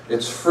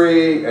it's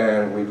free,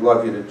 and we'd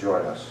love you to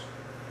join us.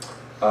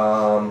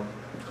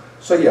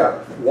 So yeah,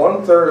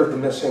 1/3 of the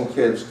missing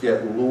kids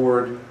get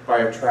lured by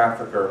a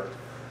trafficker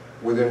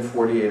within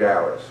 48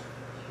 hours.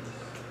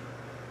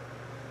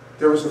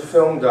 There was a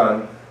film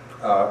done,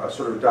 a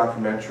sort of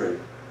documentary,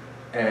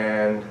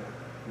 and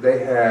they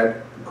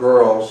had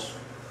girls,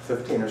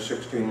 15 or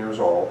 16 years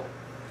old,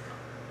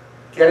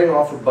 getting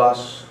off a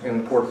bus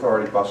in the Port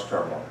Authority bus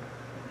terminal,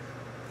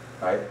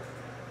 right?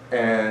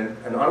 And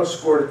an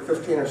unescorted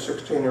 15 or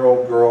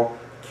 16-year-old girl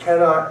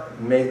cannot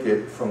make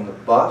it from the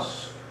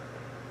bus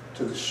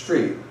to the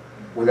street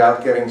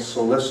without getting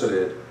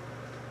solicited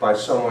by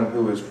someone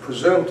who is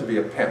presumed to be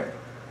a pimp.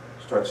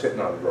 Starts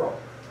hitting on the girl.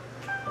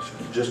 She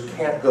just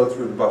can't go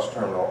through the bus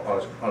terminal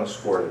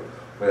unescorted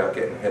without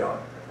getting hit on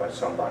by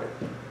somebody.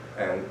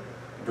 And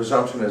the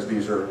presumption is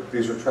these are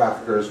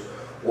traffickers,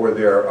 or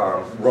they're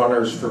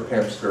runners for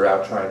pimps that are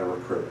out trying to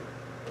recruit.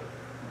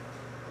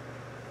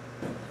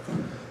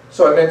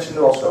 So I mentioned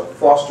also,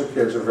 foster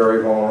kids are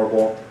very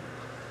vulnerable.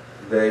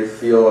 They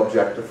feel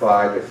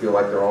objectified. They feel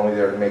like they're only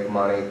there to make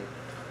money.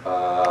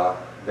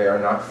 They are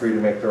not free to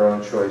make their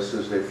own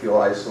choices. They feel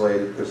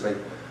isolated because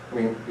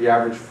the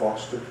average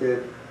foster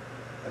kid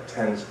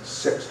attends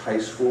 6 high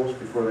schools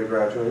before they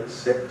graduate.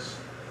 6.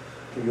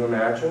 Can you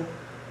imagine?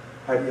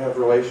 How do you have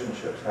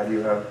relationships? How do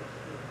you have,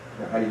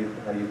 how do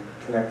you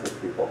connect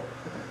with people?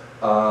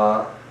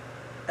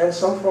 And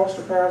some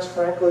foster parents,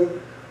 frankly,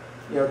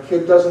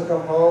 kid doesn't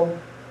come home.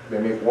 They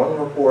make one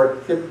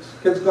report,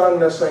 kid's gone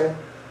missing,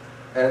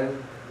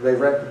 and they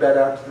rent the bed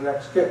out to the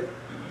next kid.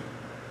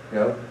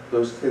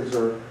 Those kids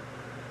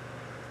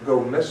go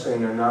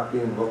missing, they're not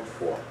being looked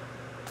for.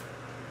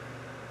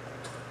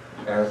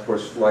 And of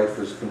course, life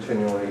is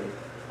continually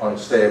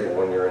unstable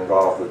when you're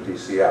involved with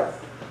DCF.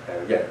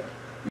 And again,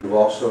 you've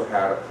also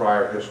had a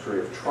prior history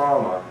of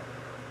trauma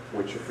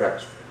which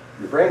affects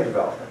your brain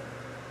development.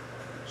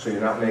 So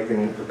you're not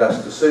making the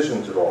best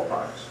decisions at all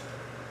times.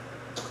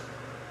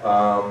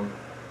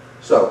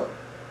 So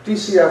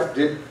DCF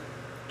did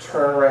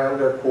turn around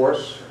their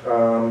course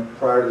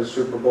prior to the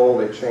Super Bowl.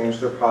 They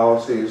changed their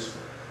policies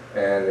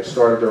and they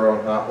started their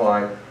own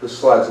hotline. This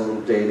slide's a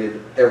little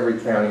dated. Every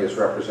county is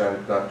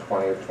represented, not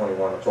 20 or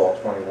 21, it's all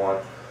 21.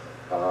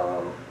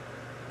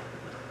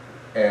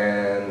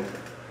 And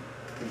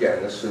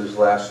again, this is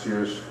last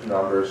year's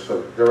numbers,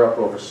 so they're up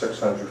over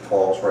 600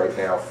 calls right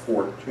now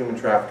for human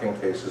trafficking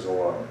cases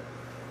alone.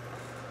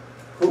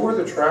 Who are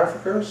the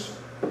traffickers?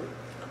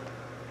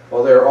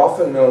 Well, they're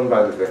often known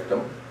by the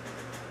victim.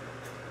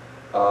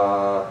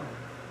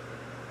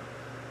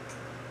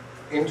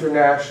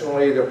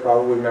 Internationally, they're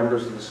probably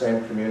members of the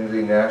same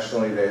community.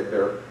 Nationally,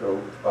 they're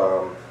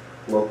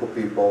local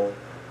people.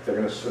 They're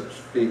going to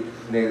speak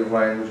native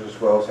language as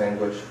well as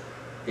English.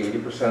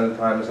 80% of the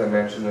time, as I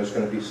mentioned, there's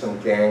going to be some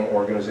gang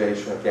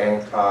organization,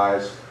 gang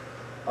ties.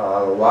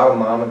 A lot of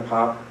mom and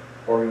pop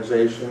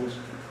organizations.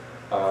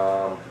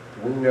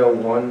 We know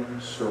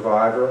one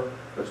survivor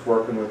that's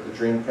working with the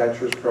Dream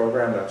Catchers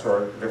program. That's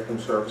our victim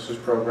services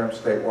program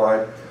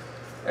statewide.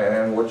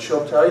 And what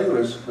she'll tell you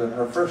is that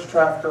her first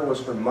trafficker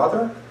was her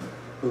mother,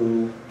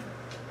 who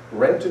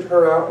rented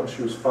her out when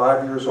she was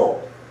 5 years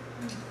old.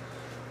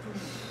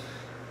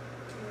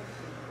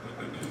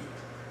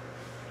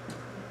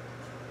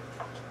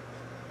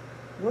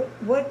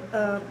 What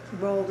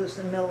role does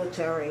the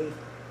military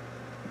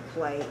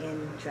play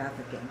in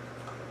trafficking?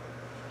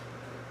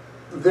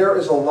 There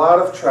is a lot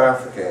of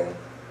trafficking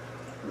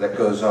that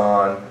goes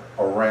on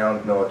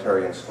around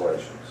military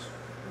installations.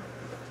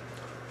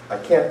 I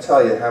can't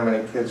tell you how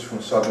many kids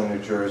from southern New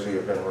Jersey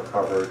have been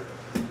recovered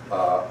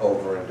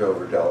over in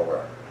Dover,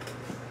 Delaware.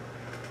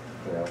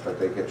 But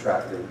they get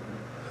trafficked.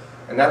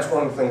 And that's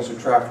one of the things that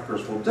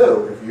traffickers will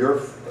do. If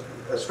you're,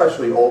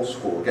 especially old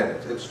school, again,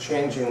 it's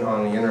changing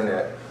on the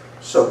internet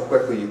so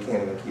quickly you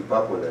can't even keep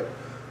up with it.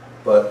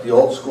 But the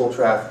old school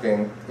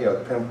trafficking,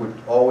 the pimp would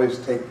always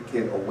take the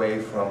kid away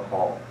from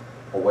home,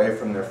 away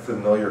from their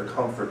familiar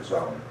comfort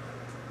zone,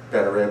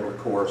 that are able to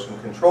coerce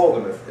and control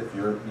them if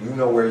you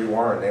know where you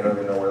are and they don't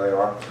even know where they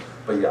are.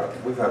 But yeah,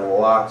 we've had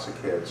lots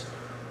of kids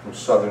from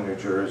southern New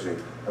Jersey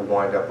that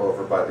wind up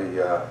over by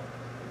the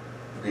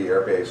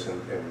air base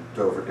in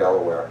Dover,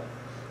 Delaware.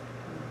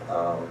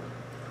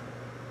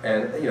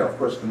 And of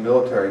course, the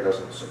military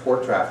doesn't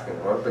support trafficking,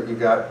 but you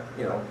got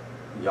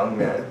young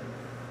men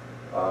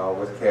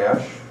with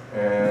cash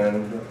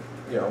and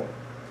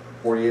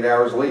 48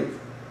 hours leave.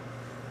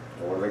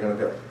 What are they going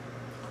to do?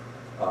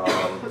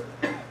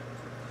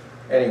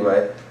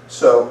 Anyway,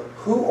 so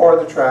who are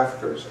the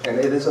traffickers? And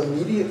it is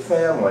immediate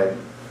family,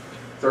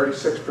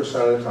 36%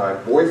 of the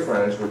time.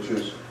 Boyfriends, which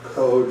is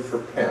code for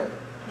pimp,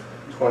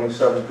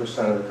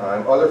 27% of the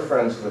time. Other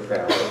friends of the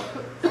family,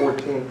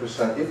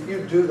 14%. If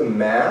you do the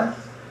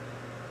math,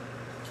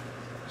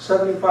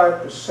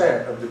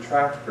 75% of the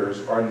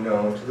traffickers are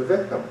known to the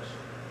victims.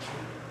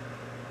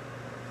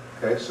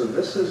 Okay, so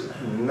this is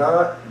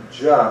not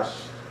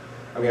just,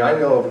 I mean, I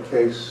know of a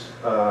case,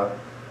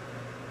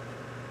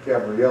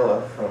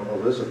 Gabriella from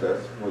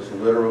Elizabeth was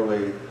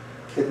literally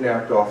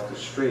kidnapped off the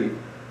street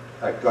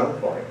at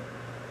gunpoint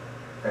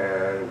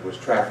and was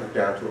trafficked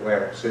down to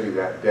Atlantic City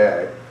that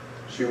day.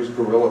 She was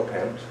guerrilla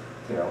pimped,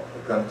 you know,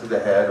 a gun to the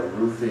head, a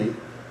roofie,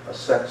 a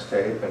sex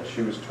tape, and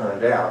she was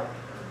turned out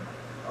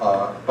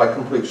by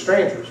complete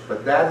strangers.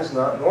 But that is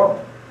not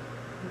normal.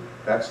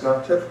 That's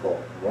not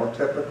typical. More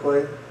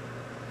typically,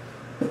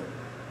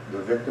 the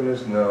victim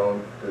is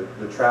known,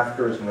 the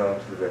trafficker is known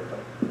to the victim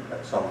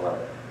at some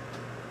level.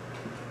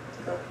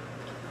 Okay.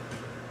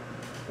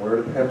 Where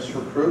do pimps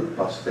recruit?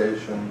 Bus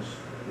stations,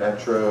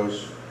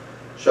 metros,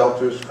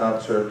 shelters,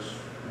 concerts,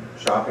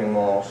 shopping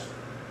malls,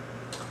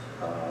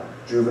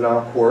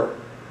 juvenile court.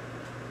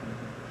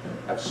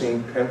 I've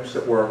seen pimps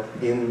that work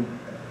in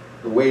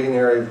the waiting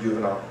area of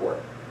juvenile court.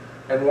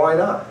 And why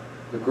not?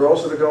 The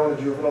girls that are going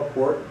to juvenile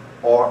court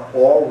are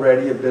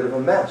already a bit of a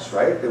mess,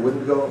 right? They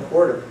wouldn't go in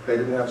court if they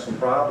didn't have some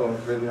problems,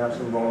 if they didn't have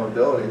some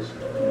vulnerabilities,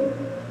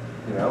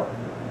 you know?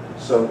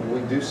 So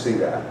we do see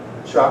that.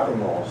 Shopping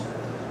malls.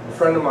 A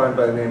friend of mine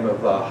by the name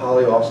of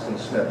Holly Austin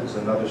Smith is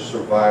another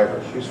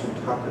survivor. She's from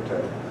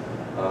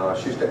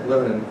Tuckerton. She's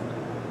living in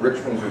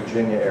Richmond,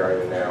 Virginia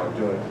area now,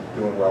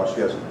 doing well.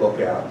 She has a book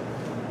out,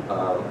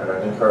 and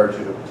I'd encourage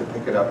you to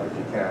pick it up if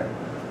you can.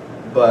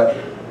 But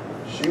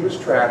she was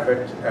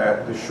trafficked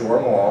at the Shore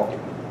Mall,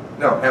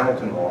 no,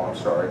 Hamilton Mall, I'm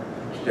sorry,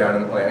 down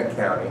in Atlantic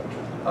County,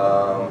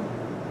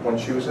 when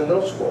she was in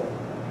middle school.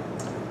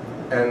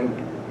 And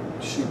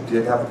she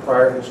did have a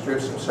prior history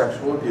of some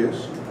sexual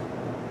abuse.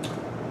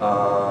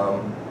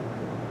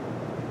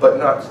 But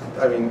not,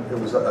 I mean, it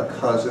was a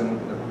cousin,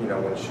 you know,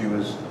 when she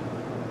was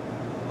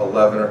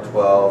 11 or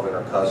 12 and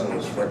her cousin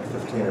was like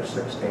 15 or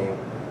 16,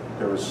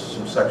 there was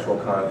some sexual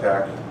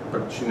contact,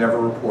 but she never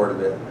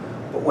reported it.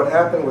 But what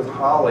happened with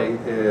Holly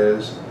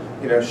is,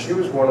 you know, she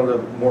was one of the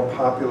more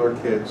popular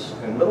kids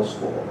in middle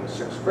school in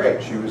 6th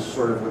grade. She was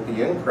sort of with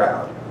the in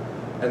crowd.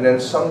 And then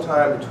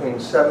sometime between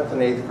 7th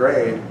and 8th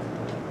grade,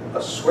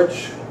 a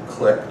switch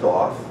clicked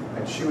off,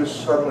 and she was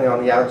suddenly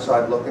on the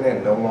outside looking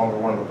in, no longer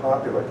one of the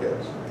popular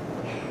kids.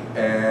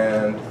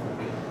 And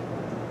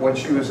when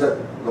she was at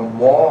the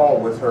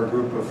mall with her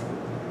group of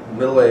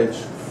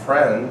middle-aged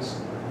friends,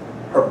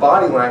 her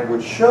body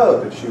language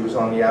showed that she was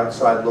on the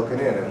outside looking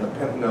in, and the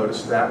pimp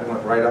noticed that and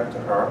went right up to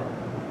her.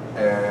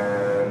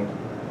 And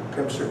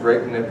pimps are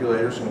great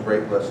manipulators and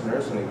great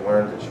listeners, and he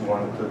learned that she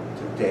wanted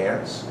to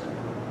dance.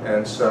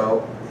 And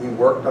so he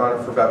worked on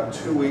her for about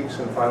 2 weeks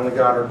and finally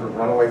got her to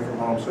run away from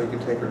home so he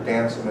could take her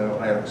dancing in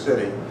Atlantic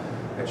City,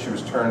 and she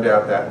was turned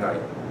out that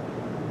night.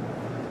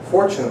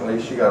 Fortunately,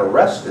 she got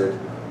arrested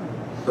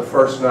the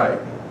first night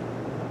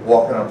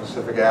walking on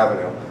Pacific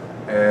Avenue,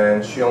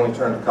 and she only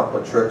turned a couple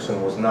of tricks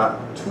and was not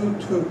too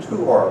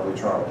horribly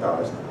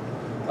traumatized.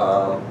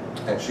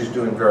 And she's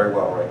doing very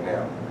well right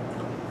now.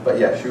 But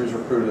yeah, she was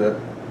recruited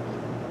at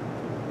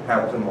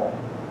Hamilton Mall.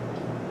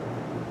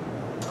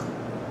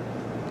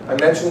 I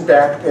mentioned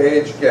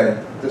Backpage.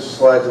 Again, this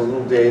slide's a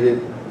little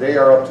dated. They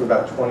are up to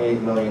about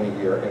 $28 million a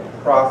year in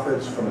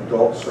profits from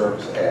adult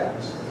service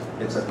ads.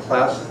 It's a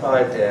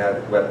classified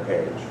ad web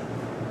page.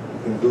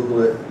 You can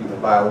Google it, you can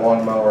buy a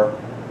lawnmower,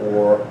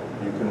 or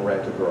you can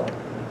rent a girl,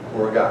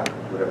 or a guy,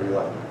 whatever you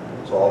like.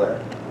 It's all there.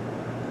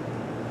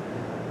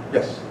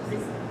 Yes? Is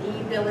this the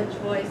Village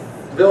Voice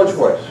Village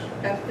Voice.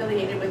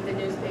 affiliated with the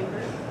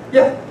newspaper?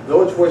 Yeah,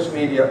 Village Voice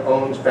Media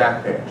owns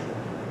Backpage.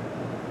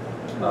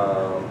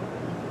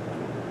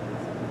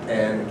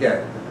 And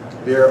again,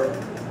 there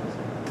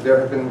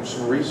have been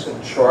some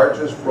recent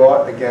charges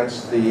brought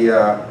against the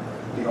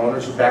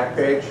owners of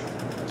Backpage,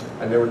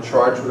 and they were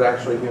charged with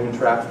actually human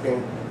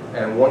trafficking.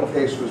 And one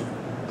case was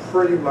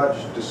pretty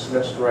much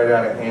dismissed right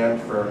out of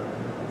hand for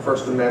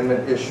First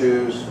Amendment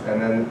issues,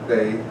 and then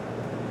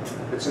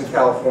it's in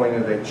California,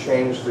 they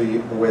changed the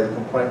way the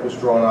complaint was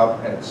drawn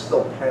up, and it's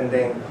still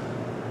pending.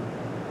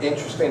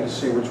 Interesting to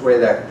see which way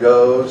that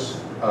goes.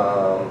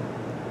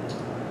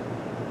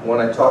 When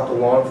I talked to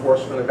law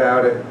enforcement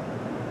about it,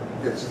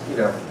 it's, you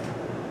know,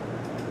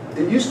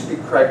 it used to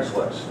be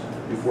Craigslist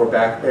before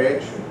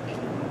Backpage,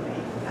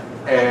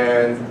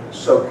 and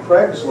so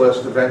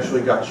Craigslist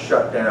eventually got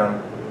shut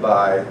down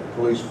by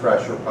police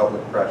pressure,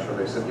 public pressure.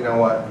 They said, you know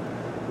what,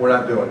 we're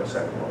not doing this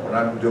anymore. We're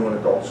not doing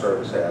adult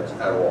service ads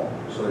at all.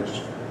 So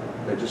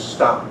they just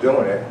stopped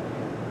doing it,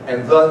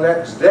 and the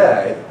next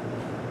day,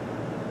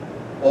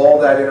 all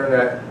that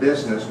internet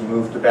business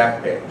moved to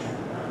Backpage.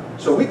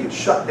 So we could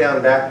shut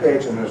down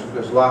Backpage, and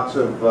there's lots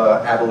of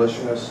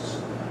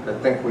abolitionists that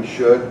think we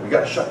should. We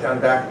got to shut down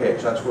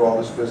Backpage. That's where all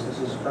this business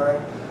is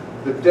occurring.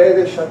 The day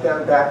they shut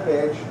down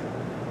Backpage,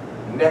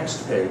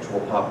 next page will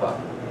pop up.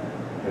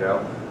 You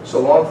know, so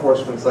law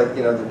enforcement's like,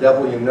 you know, the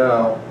devil you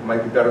know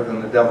might be better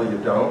than the devil you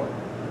don't.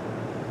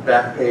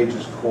 Backpage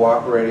is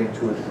cooperating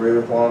to a degree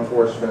with law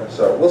enforcement,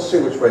 so we'll see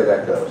which way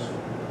that goes.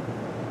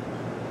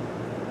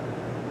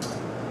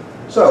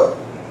 So,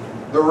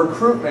 the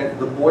recruitment,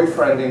 the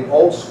boyfriending,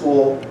 old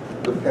school,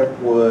 the pimp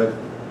would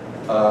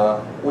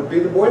be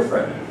the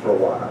boyfriend for a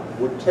while.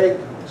 Would take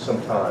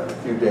some time, a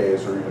few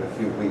days or even a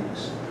few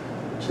weeks,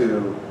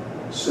 to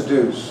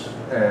seduce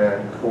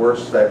and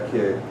coerce that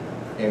kid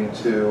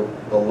into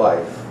the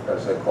life,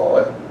 as they call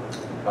it.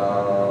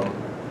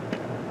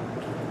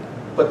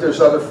 But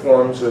there's other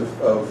forms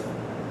of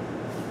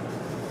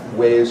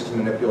ways to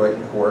manipulate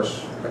and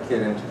coerce a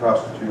kid into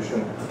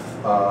prostitution.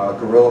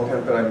 Guerrilla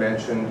pimping, I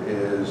mentioned,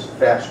 is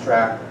fast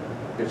track.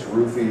 It's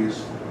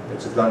roofies,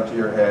 it's a gun to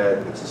your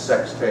head, it's a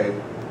sex tape,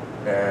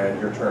 and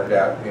you're turned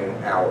out in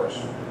hours.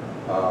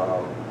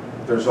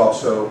 There's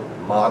also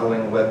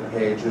modeling web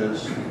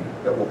pages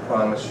that will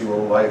promise you a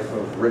life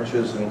of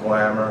riches and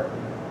glamour,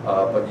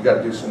 but you got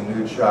to do some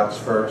nude shots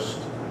first,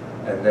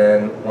 and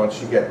then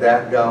once you get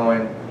that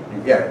going, you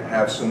again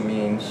have some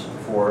means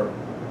for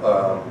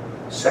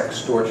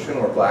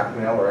sextortion or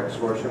blackmail or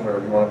extortion,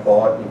 whatever you want to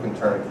call it. You can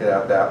turn a kid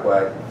out that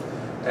way.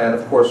 And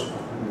of course,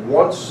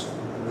 once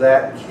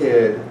that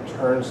kid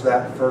turns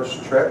that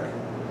first trick,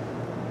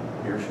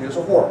 he or she is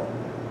a whore.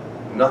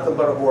 Nothing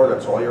but a whore,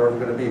 that's all you're ever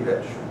going to be,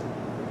 bitch.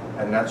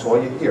 And that's all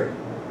you hear.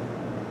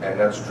 And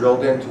that's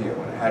drilled into you.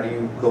 And how do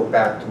you go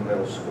back to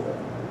middle school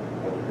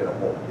when you've been a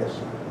whore? Yes?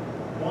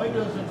 Why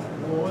doesn't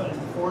law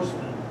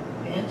enforcement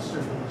answer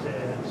these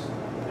ads,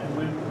 and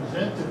when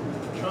presented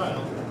with the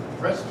child,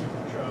 rescue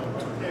the child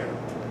right there?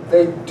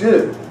 They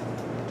do.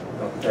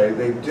 Okay,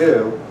 they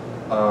do.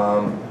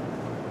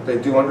 They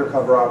do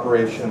undercover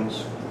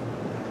operations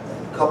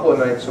a couple of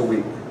nights a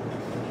week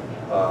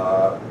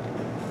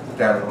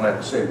down in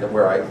Atlantic City,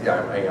 where I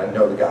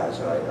know the guys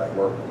and I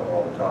work with them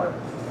all the time.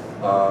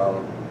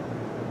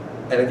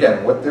 And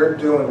again, what they're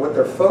doing, what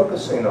they're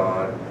focusing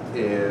on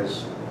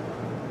is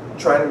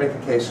trying to make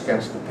a case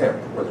against the pimp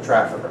or the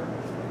trafficker.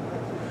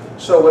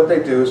 So what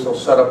they do is they'll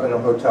set up in a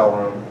hotel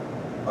room,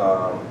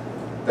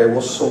 they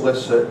will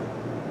solicit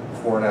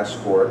for an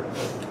escort,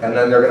 and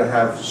then they're going to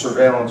have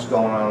surveillance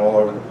going on all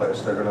over the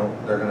place. They're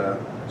going to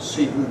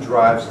see who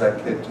drives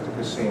that kid to the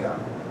casino.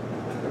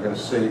 They're going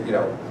to see, you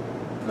know,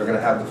 they're going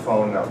to have the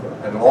phone number,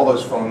 and all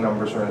those phone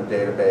numbers are in a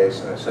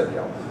database. And I said, you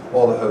know,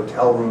 all the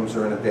hotel rooms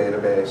are in a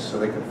database, so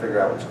they can figure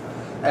out what's.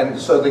 And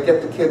so they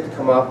get the kid to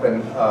come up,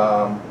 and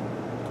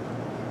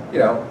you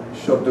know,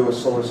 she'll do a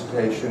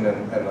solicitation,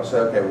 and they'll say,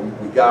 okay,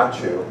 we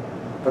got you,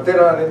 but they're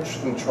not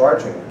interested in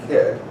charging the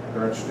kid.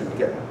 They're interested in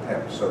getting the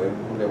pimp, so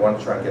they want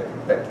to try and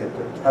get that kid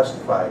to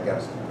testify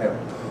against the pimp.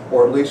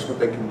 Or at least what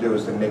they can do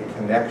is they make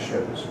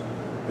connections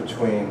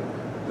between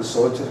the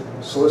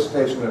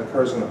solicitation that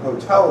occurs in the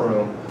hotel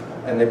room,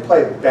 and they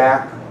play it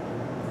back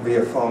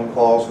via phone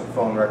calls and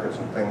phone records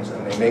and things,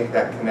 and they make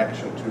that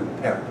connection to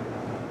the pimp.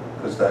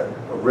 Because that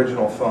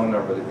original phone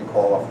number that you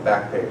call off the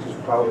back page is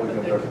probably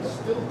going to go to But they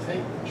can still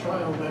take the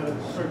child out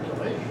of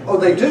circulation. Oh,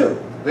 they do.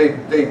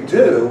 They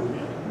do,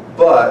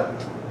 but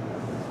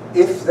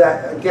if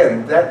that,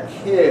 again, that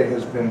kid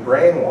has been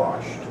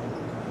brainwashed,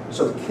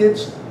 so the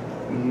kid's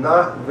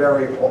not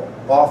very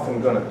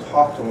often going to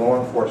talk to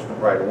law enforcement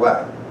right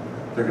away.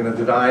 They're going to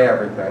deny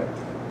everything.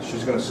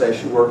 She's going to say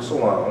she works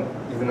alone,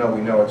 even though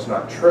we know it's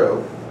not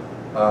true.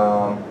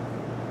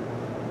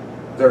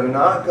 They're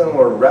not going to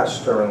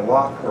arrest her and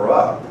lock her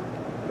up.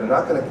 They're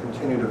not going to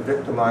continue to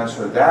victimize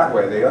her that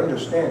way. They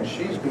understand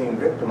she's being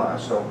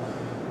victimized, so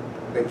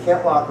they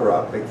can't lock her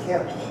up. They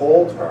can't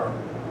hold her.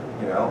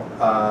 You know,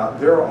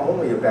 there are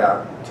only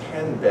about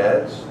 10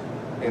 beds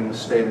in the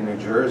state of New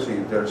Jersey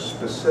that are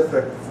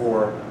specific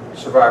for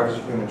survivors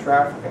of human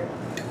trafficking.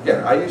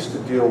 Again, I used to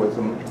deal with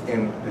them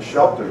in the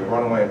shelter, the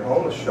runaway and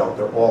homeless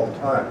shelter, all the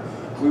time.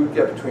 We would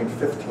get between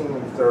 15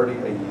 and 30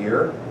 a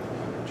year.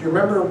 Do you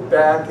remember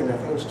back in, I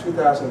think it was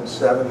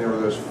 2007, there were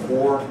those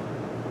 4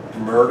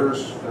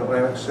 murders in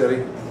Atlantic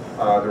City?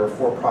 There were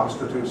 4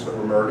 prostitutes that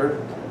were murdered,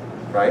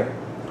 right?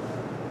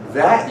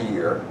 That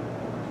year,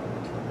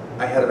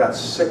 I had about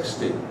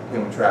 60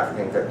 human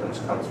trafficking victims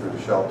come through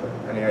the shelter.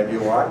 Any idea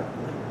why?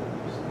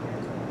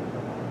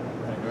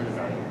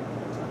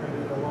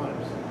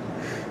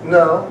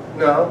 No.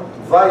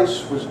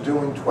 Vice was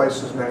doing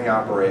twice as many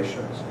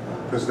operations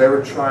because they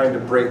were trying to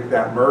break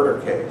that murder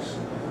case.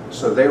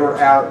 So they were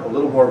out a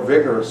little more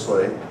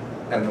vigorously,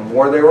 and the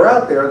more they were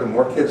out there, the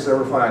more kids they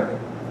were finding.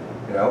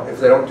 You know, if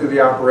they don't do the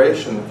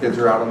operation, the kids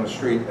are out on the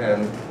street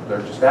and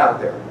they're just out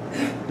there.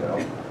 You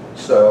know,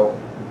 so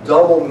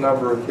double the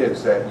number of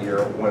kids that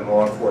year when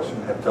law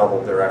enforcement had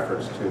doubled their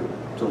efforts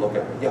to look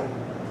at it. Yeah.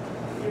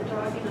 You're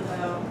talking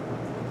about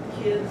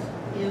kids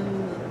in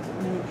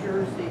New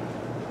Jersey.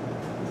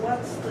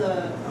 What's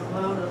the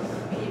amount of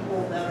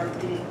people that are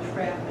being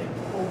trafficked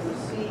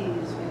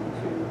overseas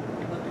into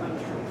the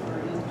country or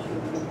into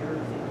New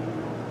Jersey? Do you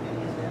know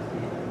any of that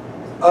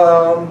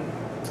data?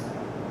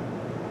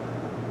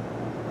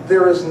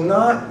 There is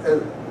not,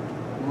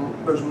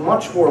 there's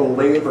much more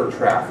labor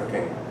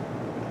trafficking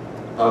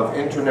of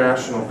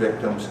international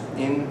victims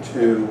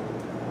into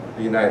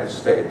the United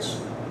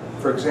States.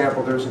 For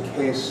example, there's a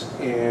case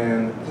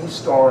in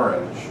East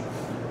Orange,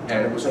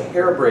 and it was a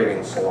hair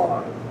braiding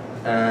salon.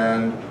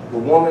 And the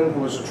woman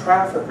who was a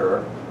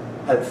trafficker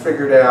had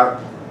figured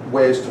out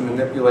ways to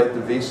manipulate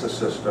the visa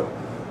system.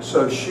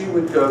 So she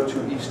would go to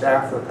West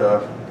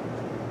Africa,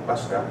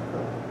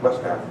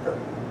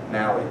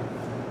 Mali,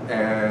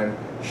 and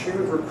she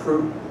would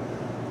recruit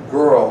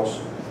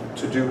girls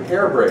to do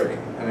hair braiding,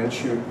 and then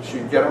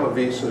she'd get them a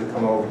visa to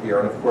come over here.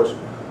 And of course,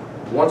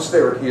 once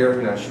they were here,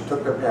 you know, she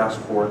took their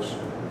passports.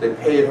 They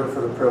paid her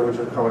for the privilege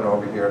of coming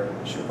over here.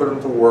 She put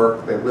them to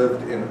work. They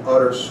lived in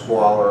utter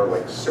squalor,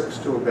 like 6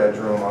 to a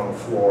bedroom on the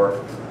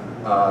floor.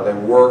 They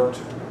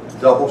worked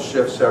double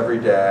shifts every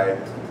day,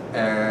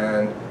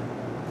 and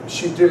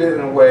she did it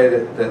in a way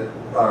that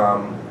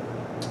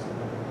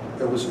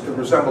it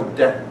resembled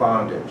debt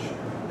bondage,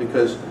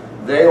 because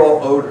they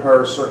all owed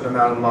her a certain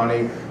amount of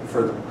money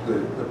for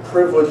the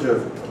privilege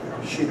of,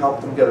 she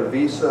helped them get a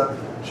visa,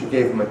 she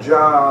gave them a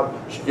job,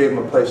 she gave them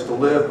a place to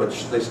live, but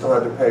they still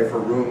had to pay for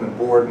room and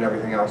board and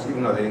everything else,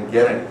 even though they didn't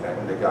get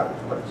anything. They got,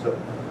 like I said,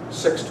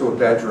 6 to a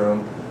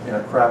bedroom in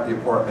a crappy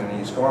apartment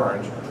in East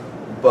Orange.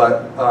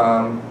 But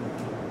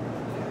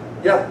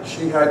yeah,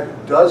 she had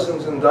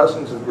dozens and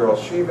dozens of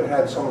girls. She even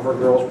had some of her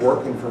girls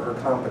working for her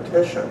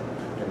competition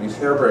in these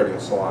hair braiding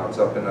salons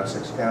up in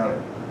Essex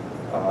County.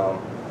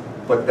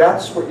 But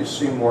that's what you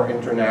see more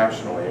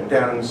internationally. And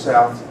down in the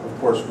South, of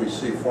course, we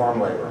see farm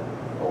labor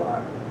a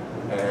lot.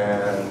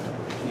 And,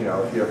 you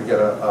know, if you ever get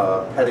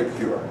a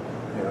pedicure,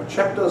 you know,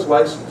 check those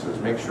licenses.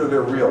 Make sure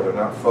they're real. They're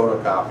not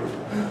photocopied.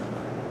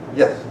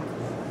 Yes?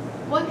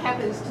 What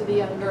happens to the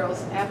young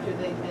girls after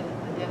they've been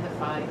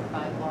identified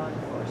by law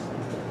enforcement?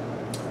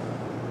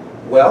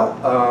 Well,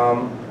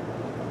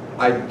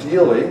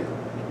 ideally,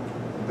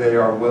 they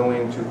are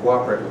willing to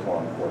cooperate with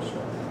law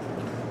enforcement.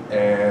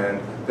 And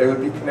they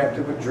would be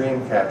connected with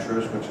Dream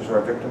Catchers, which is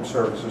our victim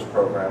services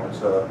program.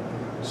 It's a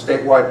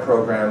statewide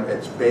program.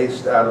 It's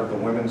based out of the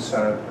Women's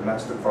Center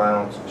Domestic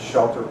Violence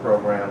Shelter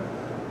Program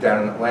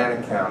down in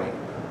Atlantic County.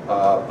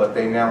 But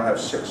they now have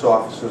 6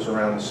 offices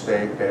around the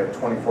state. They have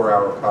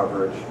 24-hour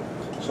coverage.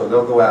 So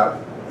they'll go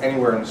out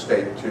anywhere in the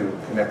state to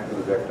connect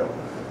with the victim.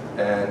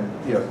 And,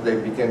 you know, they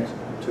begin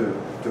to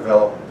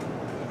develop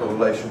a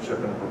relationship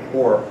and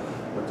rapport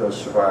with those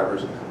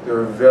survivors. There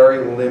are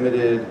very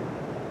limited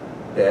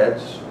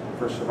beds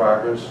for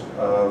survivors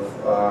of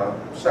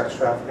sex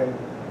trafficking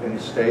in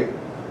the state.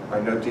 I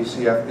know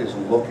DCF is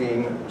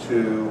looking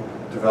to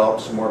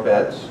develop some more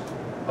beds,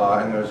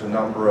 and there's a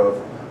number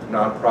of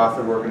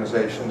nonprofit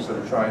organizations that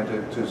are trying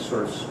to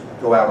sort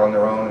of go out on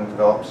their own and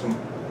develop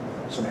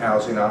some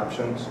housing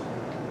options.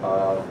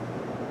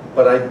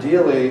 But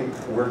ideally,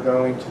 we're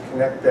going to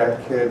connect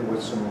that kid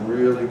with some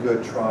really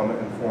good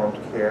trauma-informed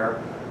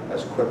care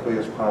as quickly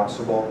as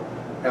possible.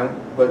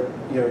 But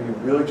you know, you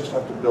really just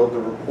have to build the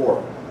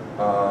rapport.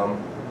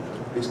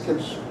 These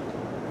kids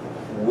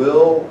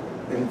will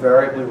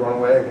invariably run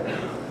away again.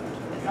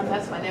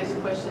 That's my next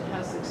question.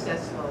 How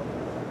successful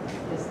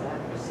is that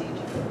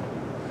procedure?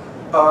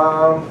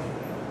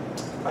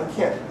 I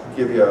can't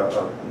give you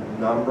a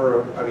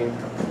number. I mean,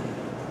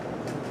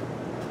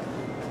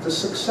 the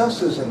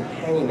success is in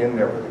hanging in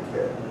there with a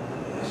kid.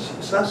 The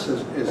success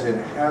is in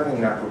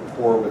having that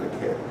rapport with a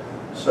kid.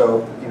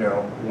 So, you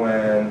know,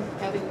 when...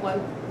 Having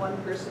one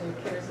person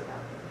who cares about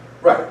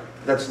it. Right.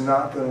 That's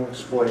not going to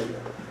exploit you.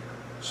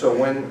 So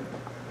when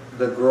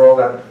the girl,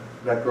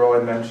 that girl I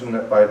mentioned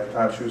that by the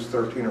time she was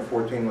 13 or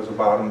 14 was a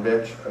bottom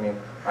bitch, I mean,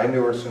 I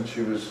knew her since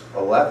she was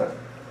 11.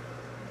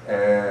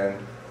 And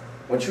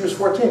when she was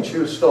 14, she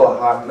was still a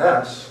hot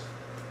mess.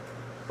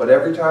 But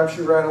every time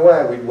she ran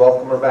away, we'd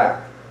welcome her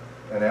back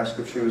and ask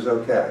if she was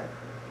okay.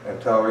 And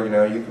tell her, you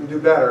know, you can do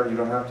better. You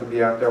don't have to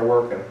be out there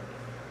working,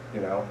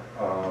 you know.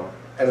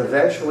 And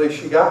eventually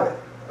she got it.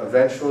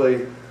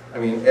 Eventually, I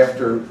mean,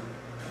 after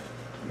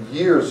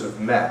years of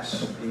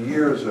mess,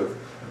 years of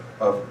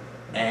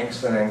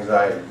angst and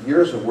anxiety,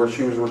 years of where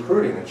she was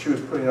recruiting and she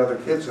was putting other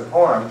kids in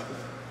harm,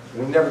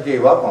 we never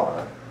gave up on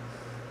her.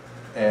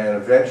 And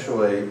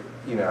eventually,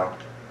 you know,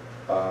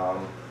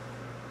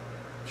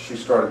 she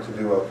started to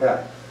do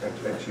okay.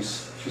 And she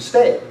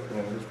stayed. I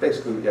mean, it's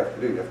basically what you have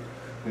to do. You have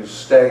to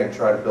just stay and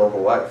try to build a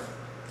life.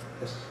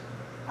 Yes?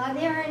 Are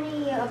there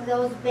any of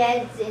those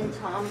beds in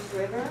Toms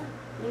River,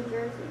 New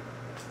Jersey?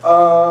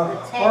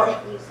 The 10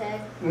 that you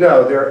said?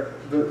 No,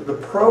 the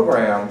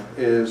program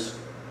is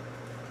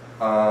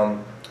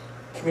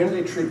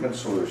Community Treatment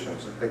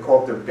Solutions. They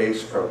call it their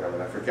BASE program,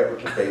 and I forget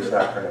what the BASE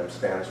acronym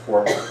stands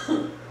for.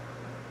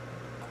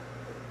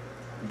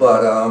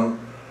 But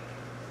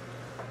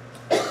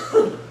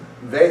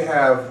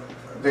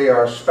they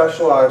are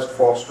specialized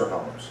foster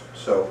homes.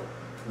 So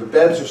the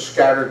beds are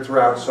scattered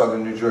throughout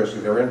southern New Jersey.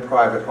 They're in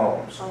private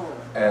homes. Oh.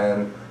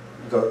 And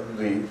the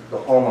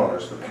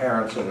homeowners, the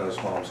parents in those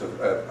homes have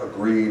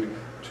agreed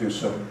to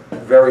some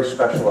very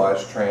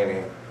specialized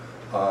training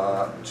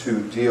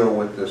to deal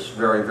with this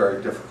very,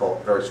 very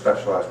difficult, very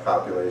specialized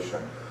population.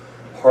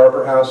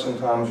 Harbor House in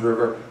Toms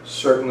River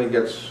certainly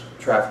gets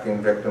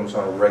trafficking victims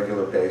on a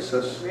regular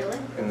basis. Really?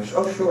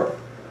 Oh, sure.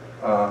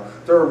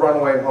 They're a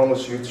runaway and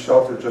homeless youth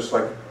shelter, just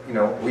like, you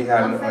know, we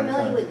had. I'm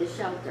familiar with the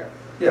shelter.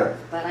 Yeah.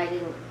 But I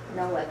didn't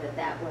know whether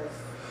that was...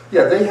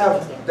 Yeah, they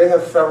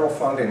have federal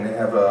funding. They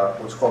have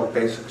what's called a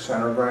basic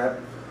center grant.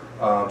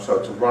 So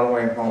it's a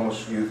runaway and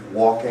homeless youth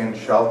walk-in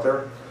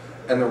shelter.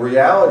 And the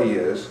reality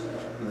is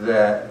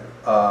that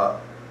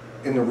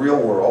in the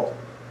real world,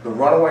 the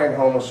runaway and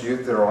homeless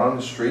youth that are on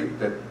the street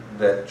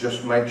that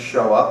just might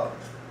show up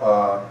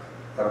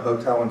at a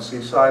hotel in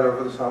Seaside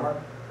over the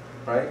summer,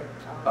 right,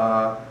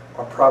 are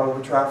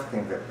probably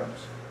trafficking victims.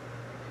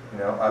 You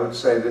know, I would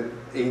say that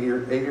 80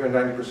 or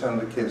 90%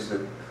 of the kids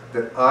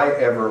that I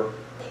ever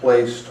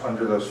placed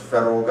under those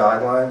federal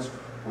guidelines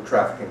were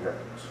trafficking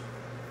victims.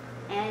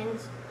 And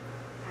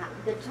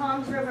the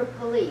Toms River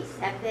Police,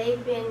 have they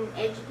been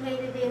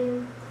educated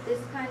in this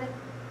kind of?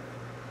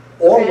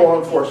 All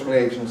law enforcement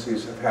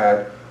agencies have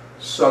had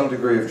some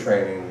degree of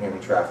training in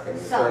human trafficking.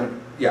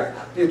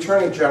 The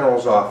Attorney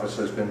General's office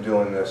has been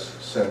doing this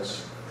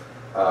since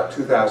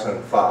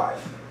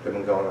 2005. They've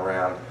been going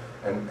around,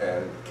 and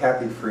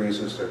Kathy Fries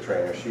is their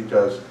trainer. She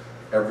does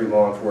every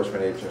law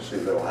enforcement agency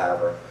that'll have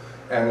her.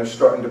 And they're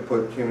starting to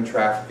put human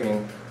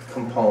trafficking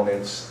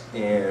components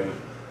in,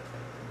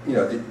 you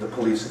know, the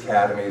police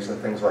academies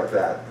and things like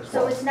that as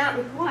well. So it's not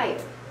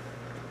required?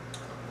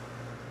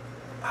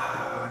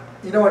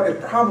 You know what,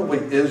 it probably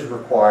is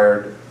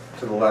required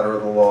to the letter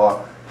of the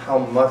law. How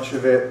much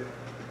of it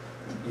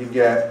you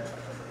get,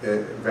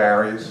 it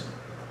varies.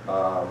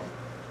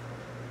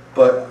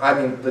 But I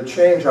mean, the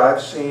change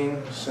I've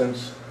seen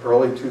since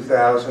early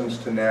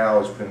 2000s to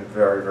now has been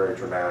very, very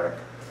dramatic.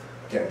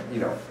 Again, you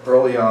know,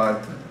 early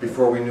on,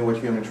 before we knew what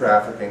human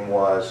trafficking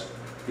was,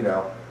 you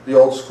know, the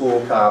old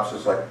school cops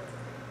was like,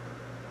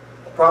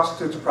 a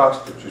prostitute's a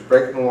prostitute, she's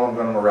breaking the law, I'm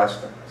going to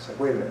arrest her. It's like,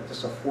 wait a minute, this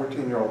is a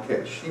 14-year-old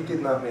kid. She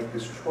did not make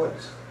this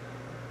choice.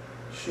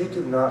 She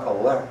did not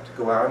elect to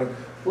go out. I mean,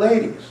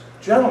 ladies,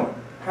 gentlemen,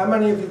 how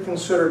many of you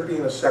considered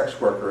being a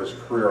sex worker as a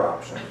career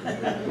option?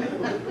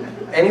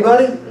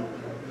 Anybody?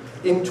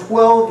 In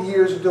 12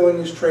 years of doing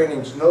these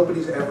trainings,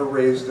 nobody's ever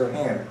raised their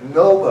hand.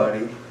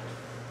 Nobody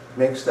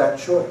makes that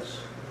choice.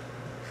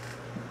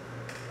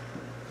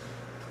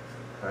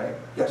 Right?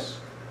 Yes?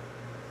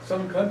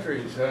 Some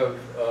countries have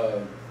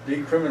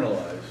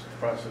decriminalized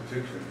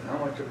prostitution. How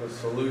much of a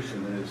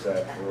solution is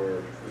that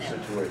for the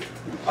situation?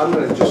 I'm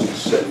going to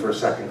just sit for a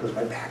second because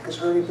my back is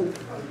hurting.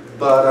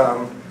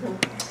 But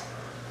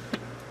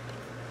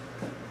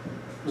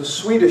the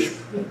Swedish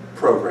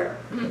program,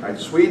 right?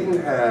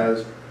 Sweden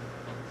has,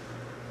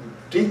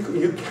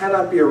 you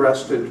cannot be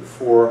arrested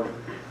for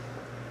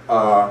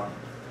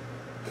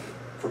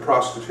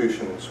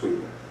prostitution in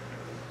Sweden.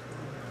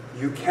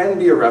 You can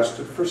be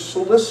arrested for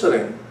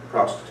soliciting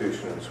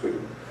prostitution in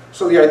Sweden.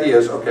 So the idea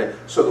is, okay,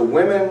 so the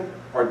women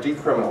are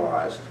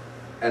decriminalized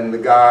and the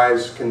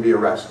guys can be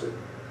arrested.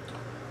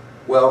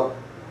 Well,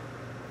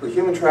 the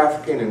human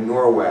trafficking in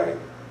Norway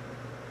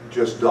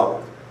just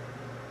doubled.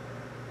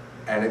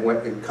 And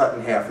it cut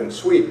in half in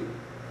Sweden.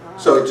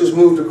 So it just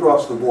moved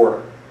across the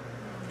border.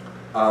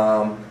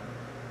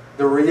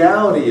 The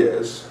reality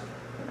is,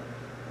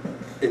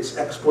 it's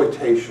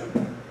exploitation.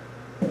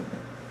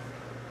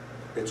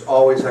 It's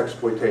always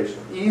exploitation.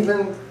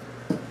 Even,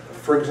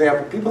 for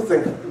example, people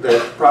think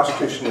that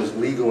prostitution is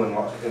legal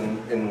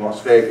in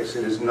Las Vegas.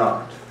 It is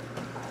not.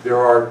 There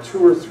are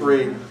 2 or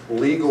 3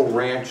 legal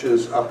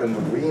ranches up in the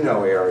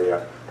Reno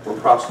area where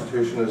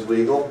prostitution is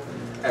legal.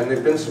 And there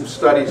have been some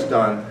studies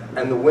done,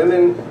 and the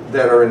women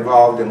that are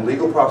involved in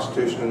legal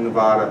prostitution in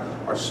Nevada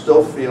are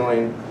still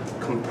feeling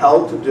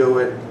compelled to do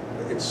it.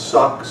 It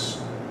sucks.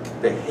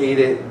 They hate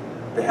it.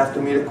 They have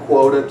to meet a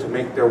quota to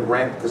make their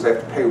rent because they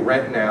have to pay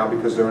rent now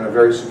because they're in a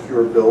very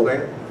secure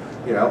building,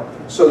 you know.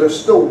 So they're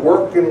still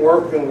working, you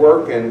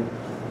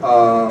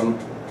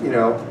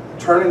know,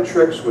 turning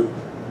tricks with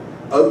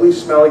ugly,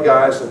 smelly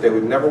guys that they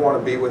would never want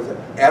to be with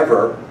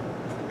ever,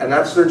 and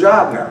that's their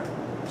job now.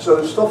 So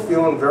they're still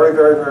feeling very,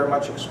 very, very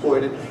much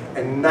exploited,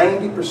 and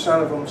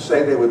 90% of them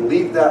say they would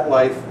leave that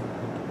life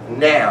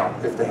now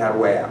if they had a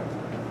way out.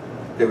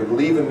 They would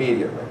leave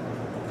immediately.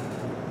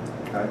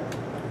 Okay?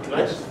 Can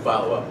I just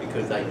follow up,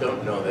 because I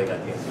don't know that I got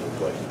the answer to the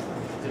question.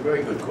 It's a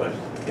very good question.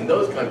 In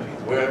those countries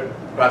where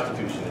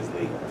prostitution is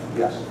legal.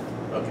 Yes.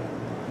 Okay.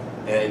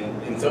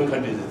 And in some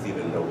countries it's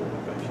even a noble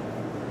profession.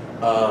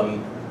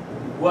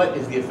 What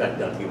is the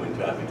effect on human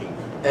trafficking?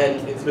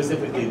 And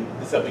specifically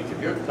the subject of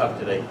your talk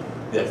today,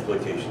 the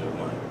exploitation of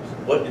minors.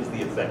 What is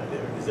the effect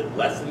there? Is it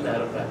less than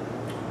that effect?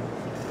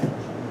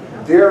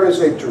 There is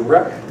a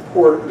direct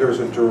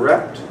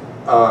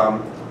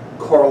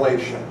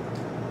correlation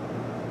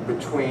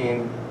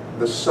between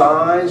the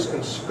size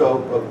and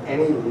scope of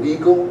any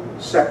legal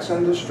sex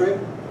industry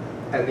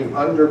and the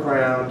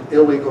underground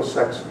illegal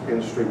sex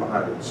industry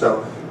behind it.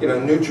 So, you know,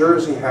 New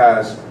Jersey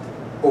has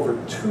over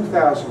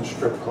 2,000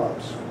 strip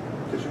clubs.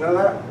 Did you know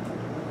that?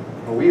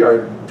 We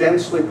are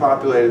densely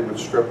populated with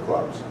strip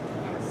clubs.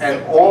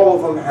 And all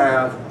of them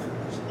have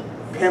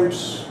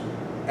pimps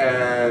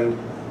and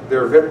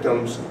their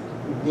victims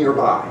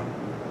nearby.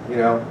 You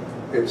know,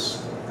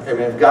 I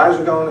mean, if guys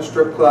are going to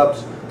strip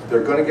clubs,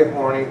 they're going to get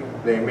horny.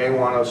 They may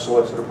want to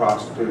solicit a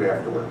prostitute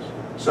afterwards.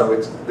 So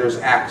there's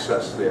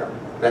access there.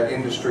 That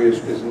industry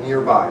is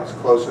nearby. It's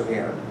close at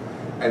hand.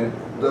 And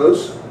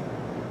those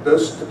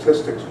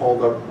statistics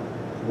hold up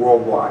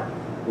worldwide.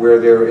 Where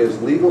there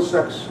is legal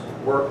sex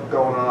work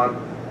going on,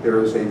 there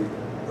is a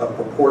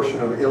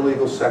proportion of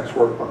illegal sex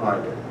work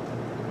behind it.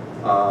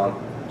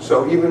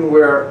 So even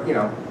where, you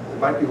know, it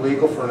might be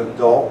legal for an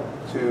adult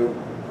to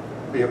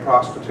be a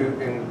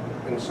prostitute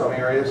in some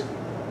areas,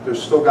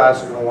 there's still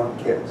guys that are going to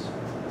want kids.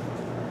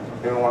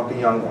 They're going to want the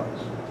young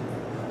ones.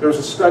 There was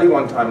a study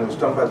one time that was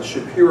done by the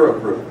Shapiro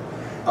Group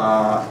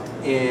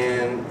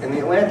in the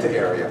Atlanta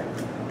area.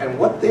 And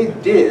what they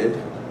did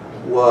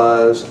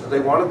was they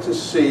wanted to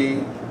see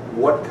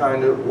what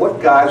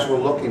guys were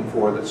looking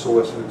for that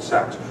solicited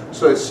sex.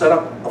 So they set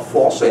up a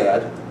false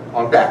ad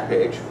on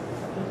Backpage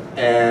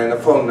and a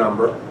phone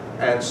number.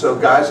 And so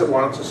guys that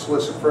wanted to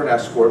solicit for an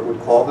escort would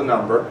call the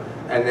number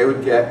and they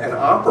would get an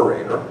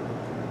operator.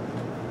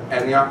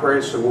 And the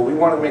operator said, well, we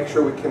want to make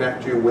sure we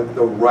connect you with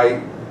the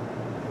right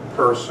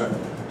person.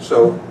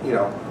 So, you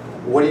know,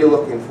 what are you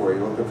looking for? Are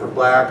you looking for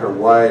black or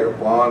white or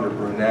blonde or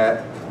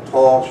brunette,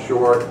 tall,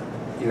 short,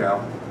 you know,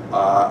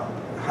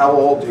 how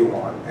old do you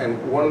want?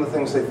 And one of the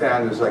things they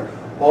found is like,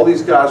 all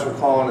these guys were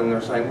calling and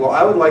they're saying, well,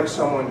 I would like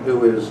someone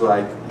who is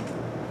like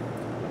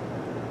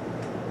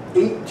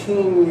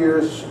 18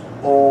 years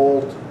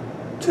old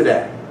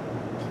today.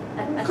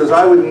 Because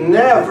I would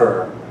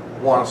never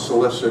want to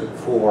solicit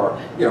for,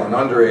 you know, an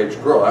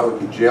underage girl. That would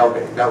be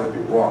jailbait. That would be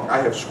wrong. I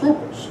have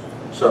scruples.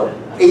 So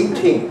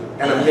 18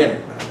 and a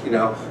minute, you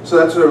know. So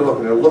that's what they're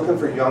looking. They're looking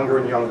for younger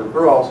and younger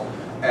girls.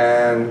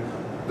 And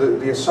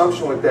the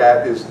assumption with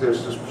that is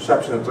there's this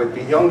perception. It's like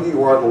the younger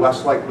you are, the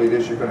less likely it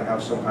is you're going to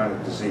have some kind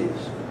of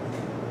disease.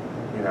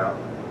 You know.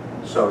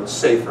 So it's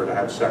safer to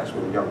have sex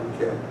with a younger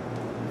kid.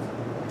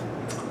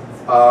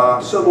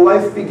 So the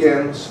life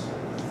begins,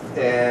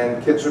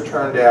 and kids are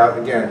turned out.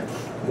 Again,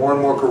 more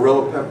and more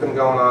guerrilla pimping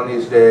going on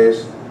these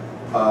days,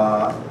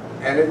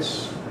 and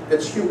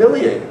it's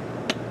humiliating.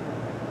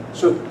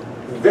 So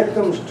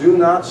victims do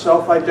not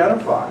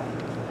self-identify,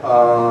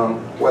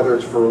 whether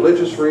it's for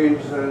religious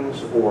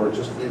reasons or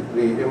just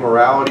the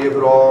immorality of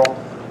it all.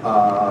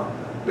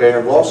 They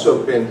have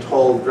also been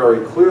told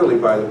very clearly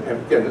by the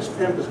pimp, again, this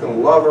pimp is going to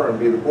love her and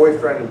be the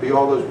boyfriend and be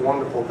all those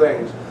wonderful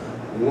things.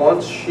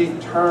 Once she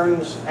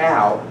turns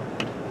out,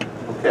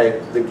 okay,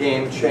 the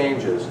game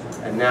changes,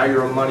 and now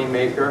you're a money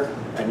maker,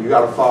 and you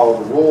got to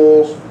follow the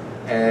rules,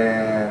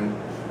 and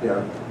you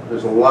know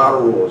there's a lot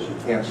of rules. You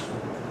can't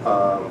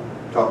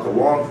talk to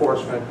law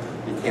enforcement.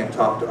 You can't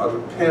talk to other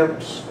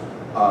pimps.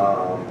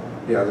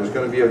 You know, there's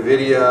going to be a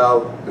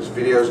video. This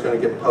video is going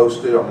to get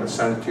posted. I'm going to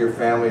send it to your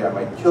family. I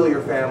might kill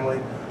your family.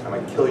 I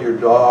might kill your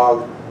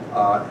dog.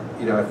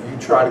 You know, if you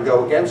try to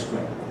go against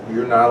me,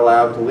 you're not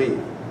allowed to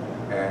leave.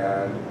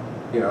 And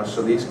you know,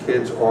 so these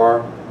kids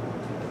are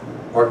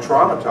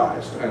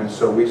traumatized, and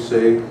so we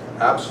see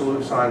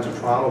absolute signs of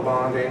trauma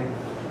bonding,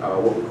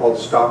 what we call the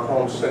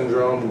Stockholm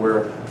Syndrome,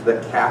 where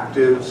the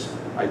captives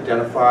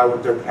identify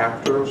with their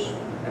captors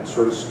and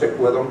sort of stick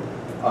with them.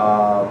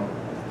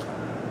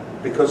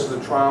 Because of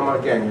the trauma,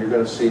 again, you're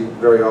going to see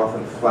very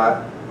often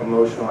flat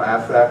emotional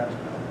affect.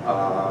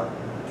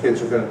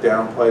 Kids are going to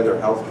downplay their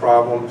health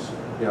problems.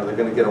 You know, they're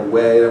going to get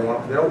away. They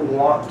don't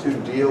want to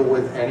deal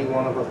with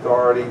anyone of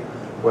authority,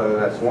 whether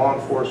that's law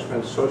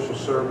enforcement, social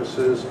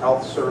services,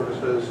 health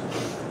services.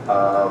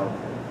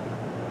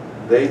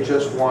 They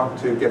just want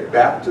to get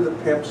back to the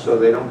pimp so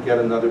they don't get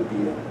another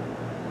beating.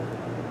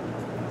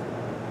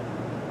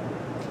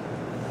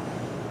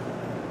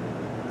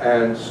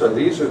 And so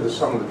these are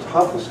some of the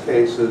toughest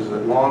cases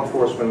that law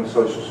enforcement and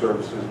social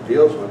services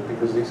deals with,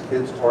 because these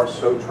kids are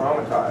so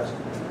traumatized.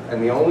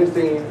 And the only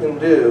thing you can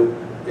do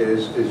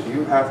is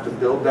you have to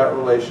build that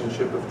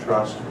relationship of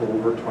trust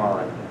over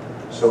time.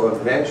 So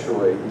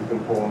eventually you can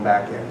pull them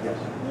back in. Yes?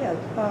 Yeah,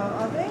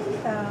 are they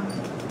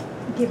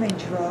given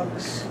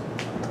drugs?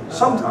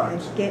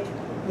 Sometimes. And get,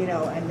 you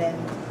know, and then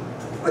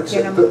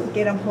get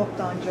them hooked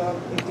on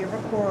drugs? Is there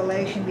a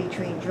correlation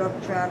between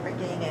drug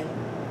trafficking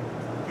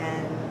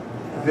and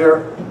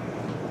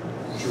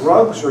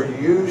drugs are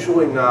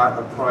usually not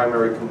a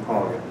primary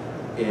component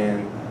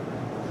in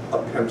a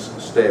pimp's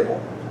stable.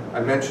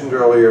 I mentioned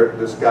earlier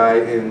this guy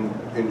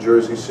in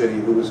Jersey City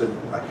who was a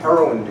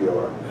heroin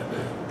dealer,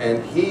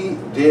 and he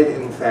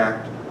did in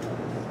fact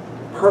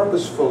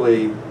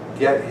purposefully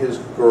get his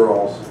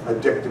girls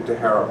addicted to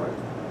heroin.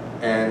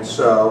 And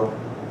so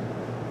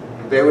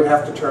they would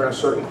have to turn a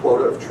certain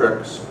quota of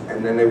tricks,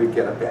 and then they would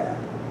get a bag.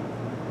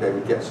 They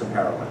would get some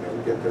heroin, they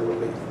would get their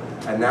relief.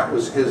 And that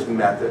was his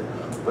method.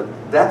 But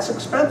that's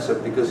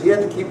expensive because he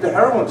had to keep the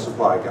heroin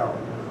supply going.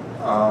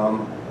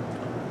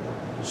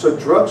 So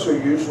drugs are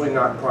usually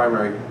not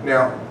primary.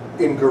 Now,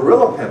 in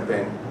guerrilla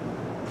pimping,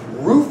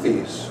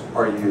 roofies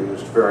are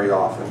used very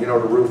often. You know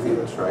what a roofie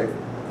is, right?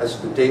 That's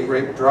the date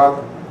rape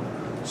drug.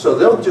 So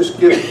they'll just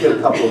give a kid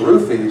a couple of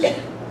roofies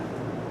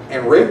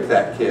and rape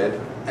that kid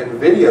and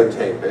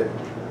videotape it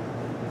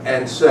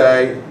and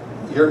say,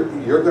 you're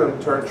going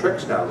to turn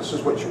tricks now. This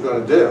is what you're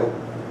going to do.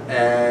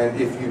 And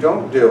if you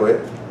don't do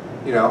it,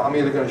 you know, I'm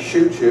either going to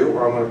shoot you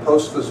or I'm going to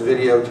post this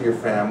video to your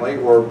family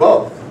or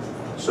both.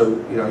 So,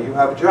 you know, you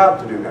have a job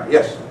to do now.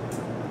 Yes?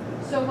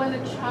 So when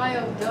a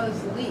child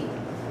does leave,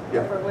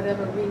 Yeah. for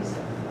whatever reason,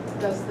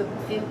 does the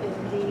pimp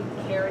indeed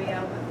carry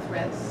out the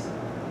threats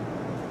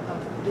of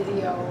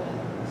video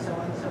and so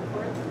on and so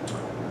forth?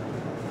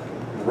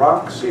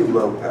 Roxy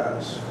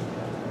Lopez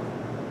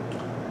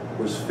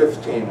was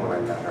 15 when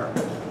I met her.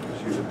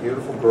 She was a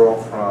beautiful girl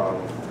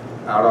from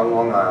out on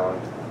Long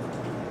Island,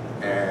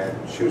 and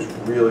she was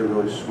really,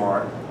 really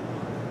smart.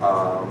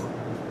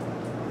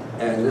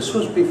 And this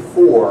was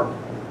before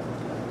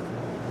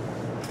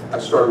I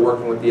started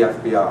working with the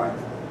FBI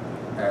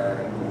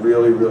and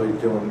really, really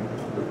doing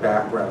the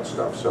background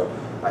stuff. So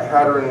I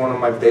had her in one of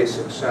my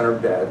basic center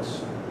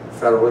beds,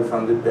 federally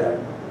funded bed,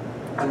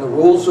 and the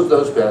rules of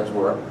those beds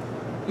were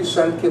you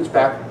send kids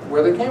back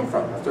where they came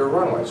from if they're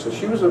runaways. So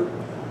she was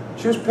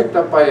picked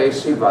up by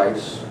AC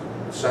Vice,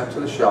 sent to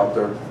the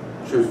shelter.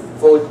 She was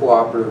fully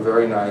cooperative,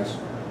 very nice.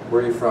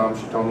 Where are you from?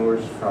 She told me where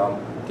she's from.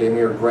 Gave me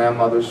her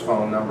grandmother's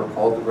phone number,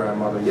 called the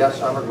grandmother.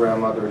 Yes, I'm her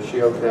grandmother. Is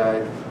she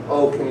okay?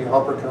 Oh, can you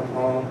help her come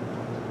home?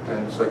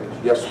 And it's like,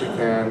 yes, we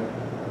can.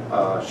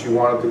 She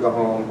wanted to go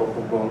home. Boom,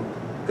 boom, boom.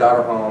 Got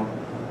her home.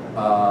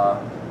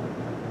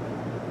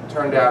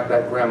 Turned out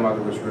that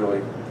grandmother was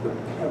really the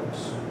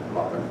pimp's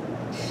mother.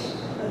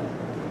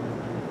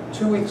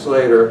 2 weeks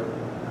later,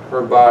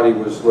 her body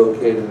was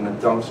located in a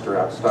dumpster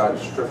outside a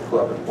strip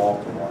club in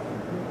Baltimore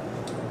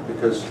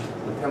because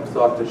the pimp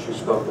thought that she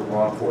spoke with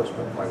law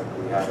enforcement when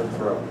we had her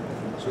through.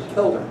 So he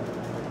killed her.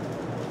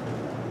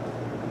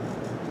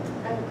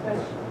 I have a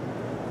question.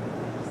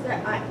 Is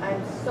there,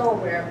 I'm so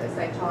aware of this.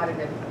 I taught in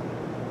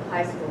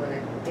high school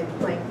in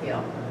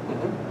Plainfield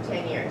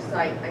 10 years, so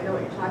I know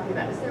what you're talking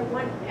about. Is there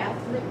one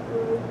ethnic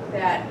group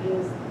that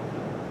is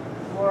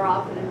more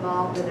often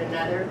involved than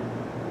another?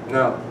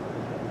 No.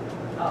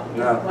 Oh,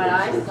 No, what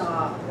I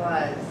saw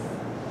was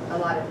a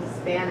lot of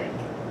Hispanic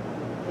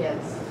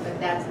kids, but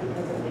that's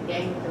because of the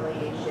gang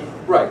affiliation.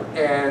 Right,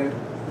 and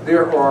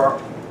there are,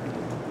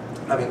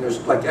 I mean, there's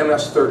like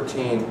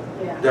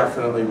MS-13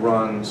 definitely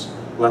runs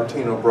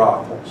Latino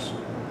brothels,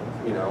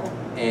 you know,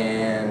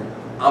 and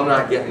I'm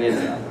not getting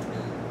into that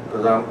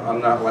because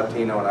I'm not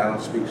Latino and I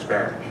don't speak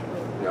Spanish.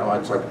 You know,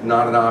 it's like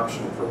not an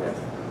option for me.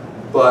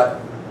 But,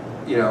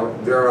 you know,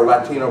 there are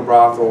Latino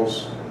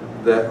brothels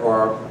that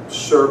are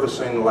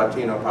servicing the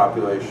Latino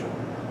population.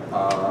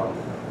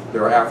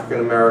 There are African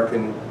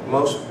American,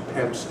 most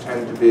pimps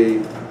tend to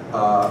be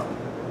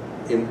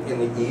in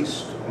the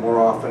East, more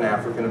often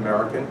African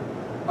American,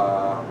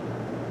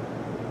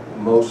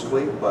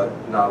 mostly, but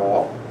not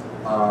all.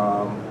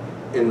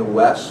 In the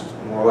West,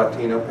 more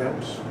Latino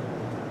pimps.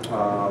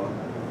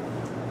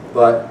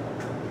 But,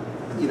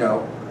 you know,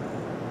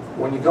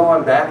 when you go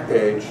on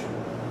Backpage,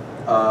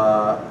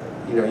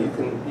 you know,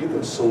 you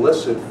can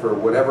solicit for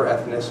whatever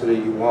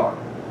ethnicity you want.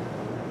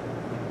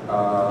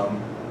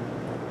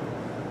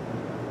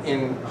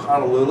 In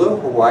Honolulu,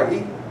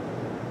 Hawaii,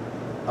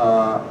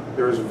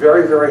 there is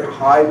very, very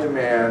high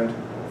demand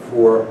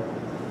for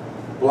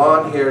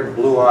blonde-haired,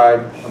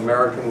 blue-eyed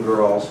American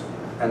girls,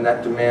 and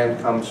that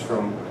demand comes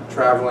from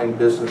traveling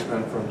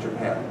businessmen from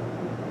Japan.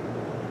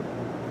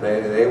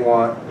 They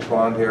want a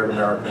blonde-haired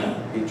American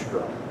beach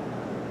girl.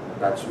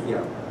 That's, you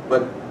know,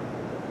 but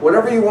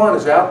whatever you want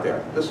is out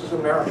there. This is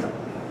America.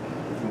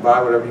 You can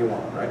buy whatever you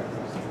want, right?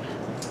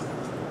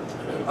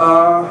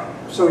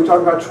 So we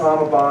talk about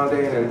trauma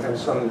bonding and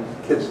some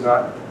kids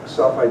not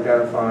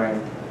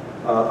self-identifying.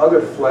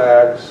 Other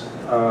flags,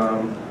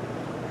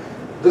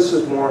 this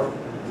is more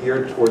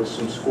geared towards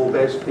some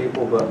school-based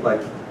people, but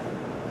like,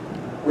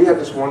 we had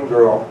this one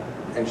girl,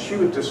 and she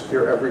would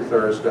disappear every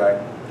Thursday.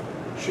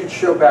 She'd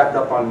show back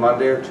up on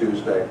Monday or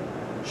Tuesday.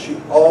 She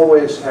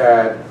always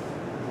had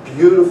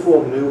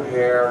beautiful new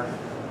hair.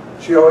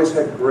 She always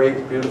had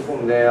great, beautiful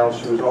nails.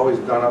 She was always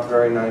done up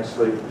very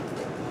nicely.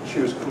 She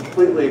was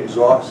completely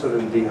exhausted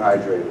and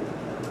dehydrated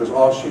because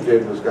all she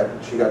did was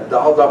she got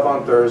dolled up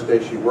on Thursday.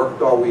 She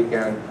worked all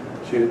weekend.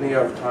 She didn't even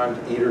have time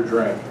to eat or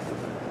drink,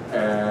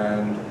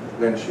 and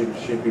then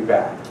she'd be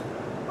back.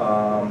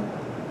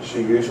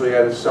 She usually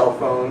had a cell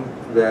phone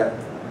that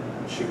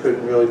she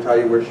couldn't really tell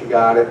you where she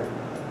got it.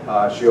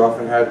 She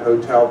often had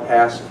hotel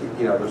pass,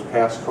 you know, those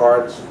pass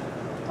cards.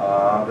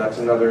 That's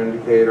another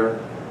indicator.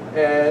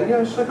 And you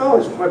know, she's like, oh,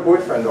 it's my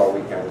boyfriend all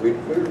weekend. We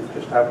were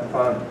just having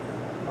fun.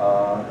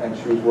 And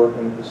she was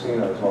working in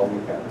casinos all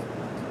weekend.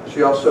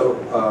 She also,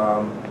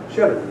 she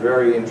had a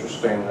very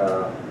interesting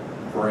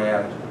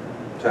brand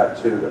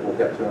tattoo that we'll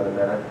get to in a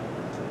minute.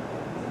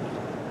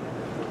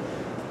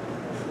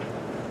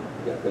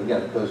 Yeah, but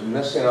again, those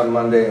missing on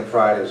Monday and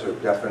Fridays are a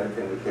definite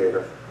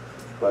indicator.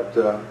 But,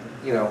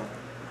 you know,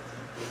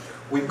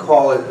 we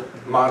call it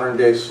modern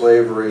day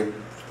slavery.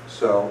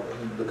 So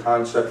the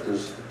concept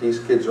is these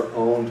kids are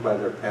owned by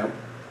their pimp.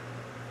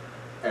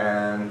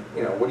 And,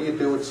 you know, what do you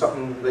do with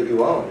something that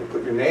you own? You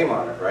put your name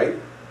on it, right?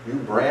 You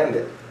brand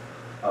it.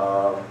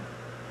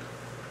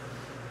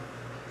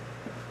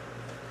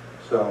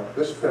 So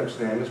this pimp's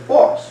name is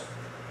Boss.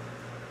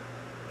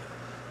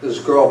 This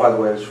girl, by the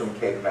way, is from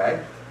Cape May.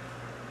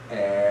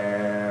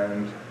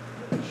 And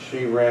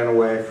she ran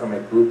away from a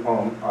group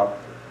home up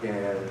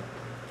here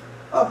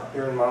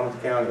in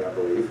Monmouth County, I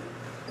believe.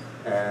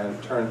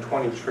 and turned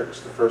 20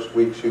 tricks the first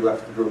week she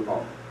left the group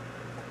home.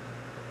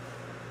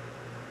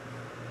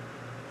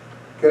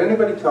 Can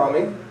anybody tell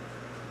me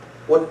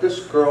what this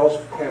girl's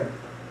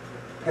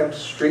pimp's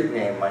street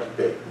name might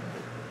be?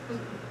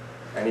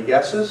 Any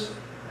guesses?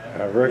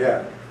 Maverick?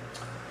 Yeah.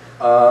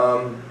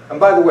 And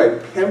by the way,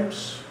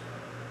 pimps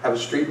have a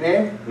street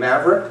name,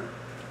 Maverick,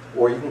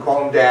 or you can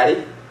call him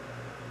Daddy.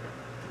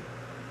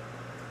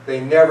 They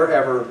never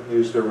ever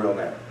use their real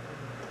name.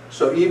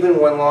 So even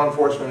when law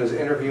enforcement is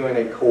interviewing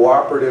a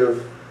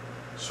cooperative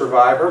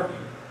survivor,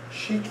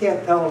 she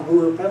can't tell them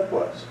who her pimp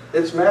was.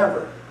 It's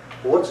Maverick.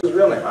 Well, what's his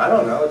real name? I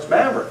don't know. It's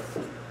Maverick.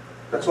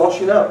 That's all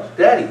she knows.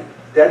 Daddy.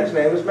 Daddy's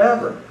name is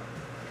Maverick.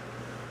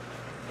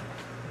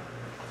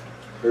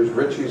 Here's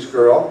Richie's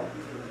girl.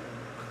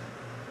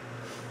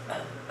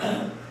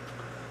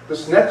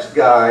 This next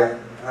guy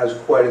has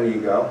quite an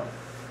ego.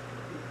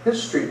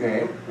 His street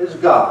name is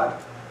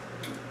God.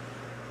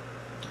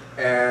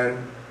 And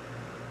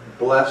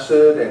Blessed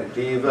and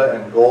Diva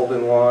and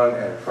Golden One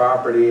and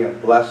Property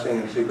and Blessing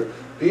and Secret.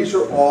 These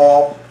are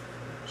all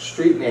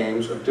street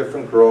names of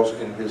different girls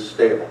in his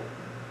stable.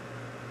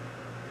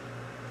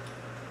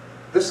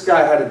 This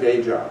guy had a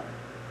day job.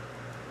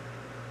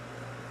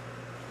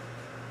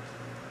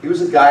 He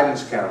was a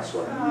guidance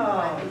counselor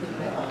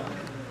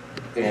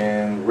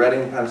in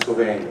Reading,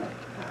 Pennsylvania.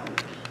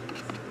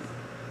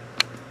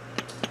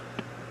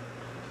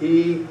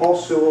 Paul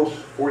Sewell's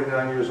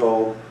 49 years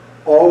old.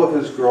 All of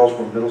his girls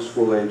were middle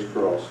school age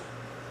girls.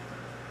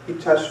 He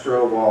test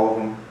drove all of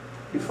them.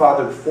 He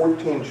fathered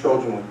 14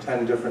 children with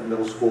 10 different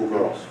middle school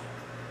girls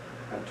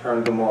and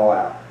turned them all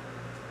out.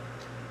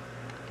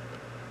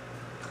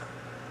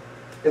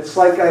 It's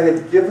like I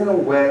had given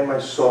away my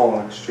soul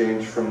in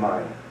exchange for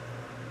money.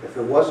 If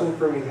it wasn't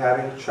for me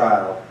having a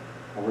child,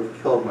 I would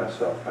have killed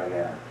myself by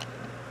now.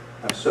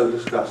 I'm so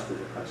disgusted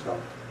with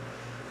myself.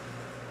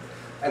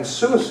 And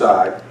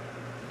suicide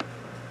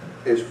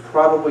is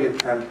probably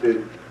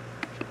attempted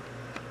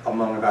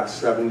among about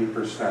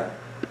 70%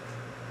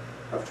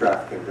 of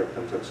trafficking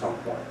victims at some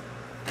point.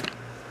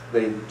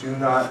 They do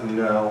not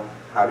know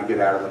how to get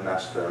out of the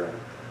mess they're in.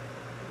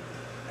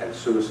 And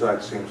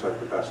suicide seems like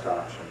the best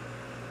option.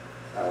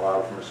 And a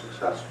lot of them are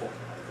successful,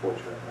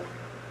 unfortunately.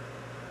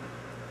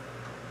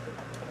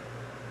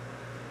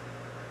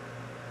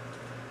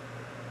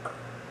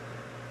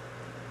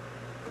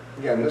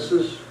 Again, this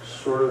is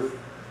sort of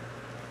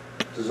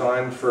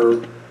designed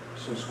for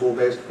some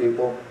school-based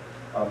people,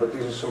 but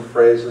these are some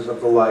phrases of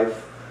the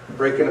life.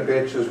 Breaking a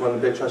bitch is when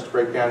the bitch has to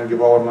break down and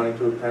give all her money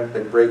to a pimp.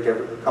 They break a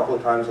couple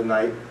of times a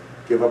night,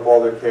 give up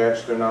all their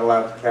cash. They're not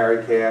allowed to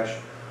carry cash,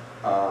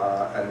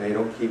 and they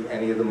don't keep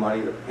any of the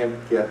money. The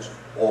pimp gets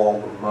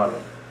all the money.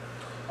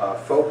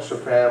 Folks or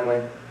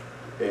family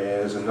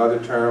is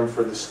another term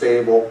for the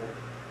stable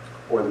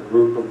or the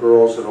group of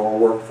girls that all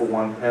work for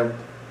one pimp.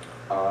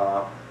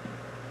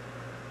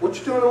 What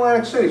you doing in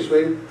Atlantic City,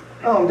 sweetie?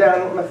 Oh, I'm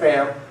down with my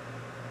fam.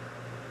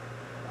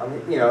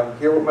 I'm,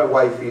 here with my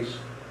wifeys.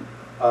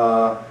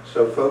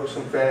 So folks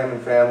and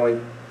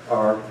family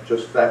are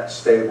just that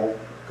stable.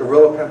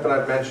 Guerrilla pimping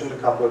I've mentioned a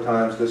couple of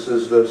times. This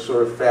is the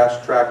sort of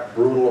fast-track,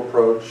 brutal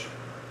approach.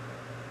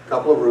 A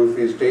couple of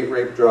roofies, date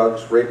rape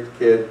drugs, rape the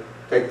kid,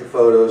 take the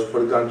photos,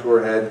 put a gun to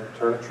her head,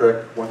 turn a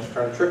trick. Once you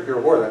turn a trick, you're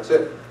a whore. That's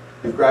it.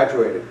 You've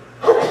graduated.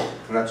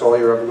 And that's all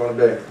you're ever going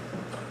to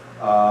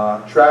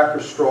be. Track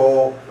or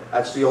stroll.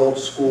 That's the old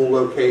school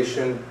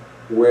location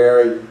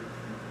where,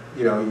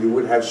 you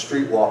would have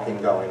street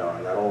walking going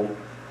on. That old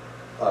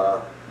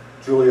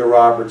Julia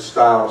Roberts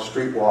style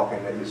street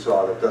walking that you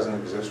saw that doesn't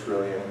exist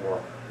really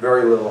anymore.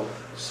 Very little.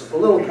 A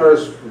little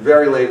occurs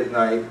very late at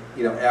night,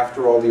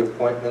 after all the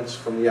appointments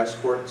from the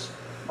escorts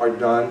are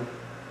done.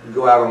 You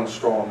go out on the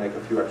stroll and make a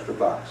few extra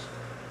bucks.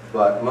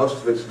 But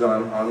most of it's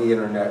done on the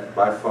internet,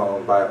 by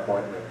phone, by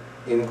appointment,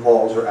 in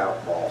calls or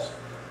out calls.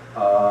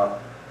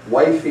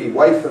 Wifey,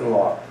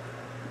 wife-in-law.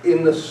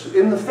 In the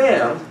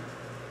fam,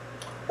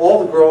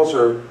 all the girls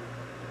are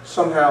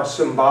somehow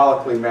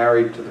symbolically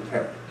married to the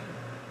pimp.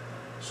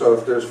 So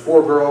if there's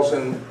 4 girls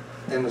in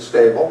the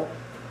stable,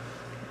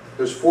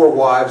 there's 4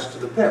 wives to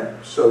the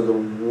pimp. So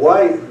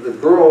the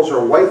girls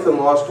are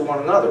wife-in-laws to one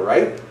another,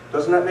 right?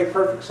 Doesn't that make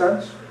perfect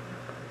sense?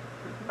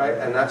 Right?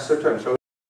 And that's their term. So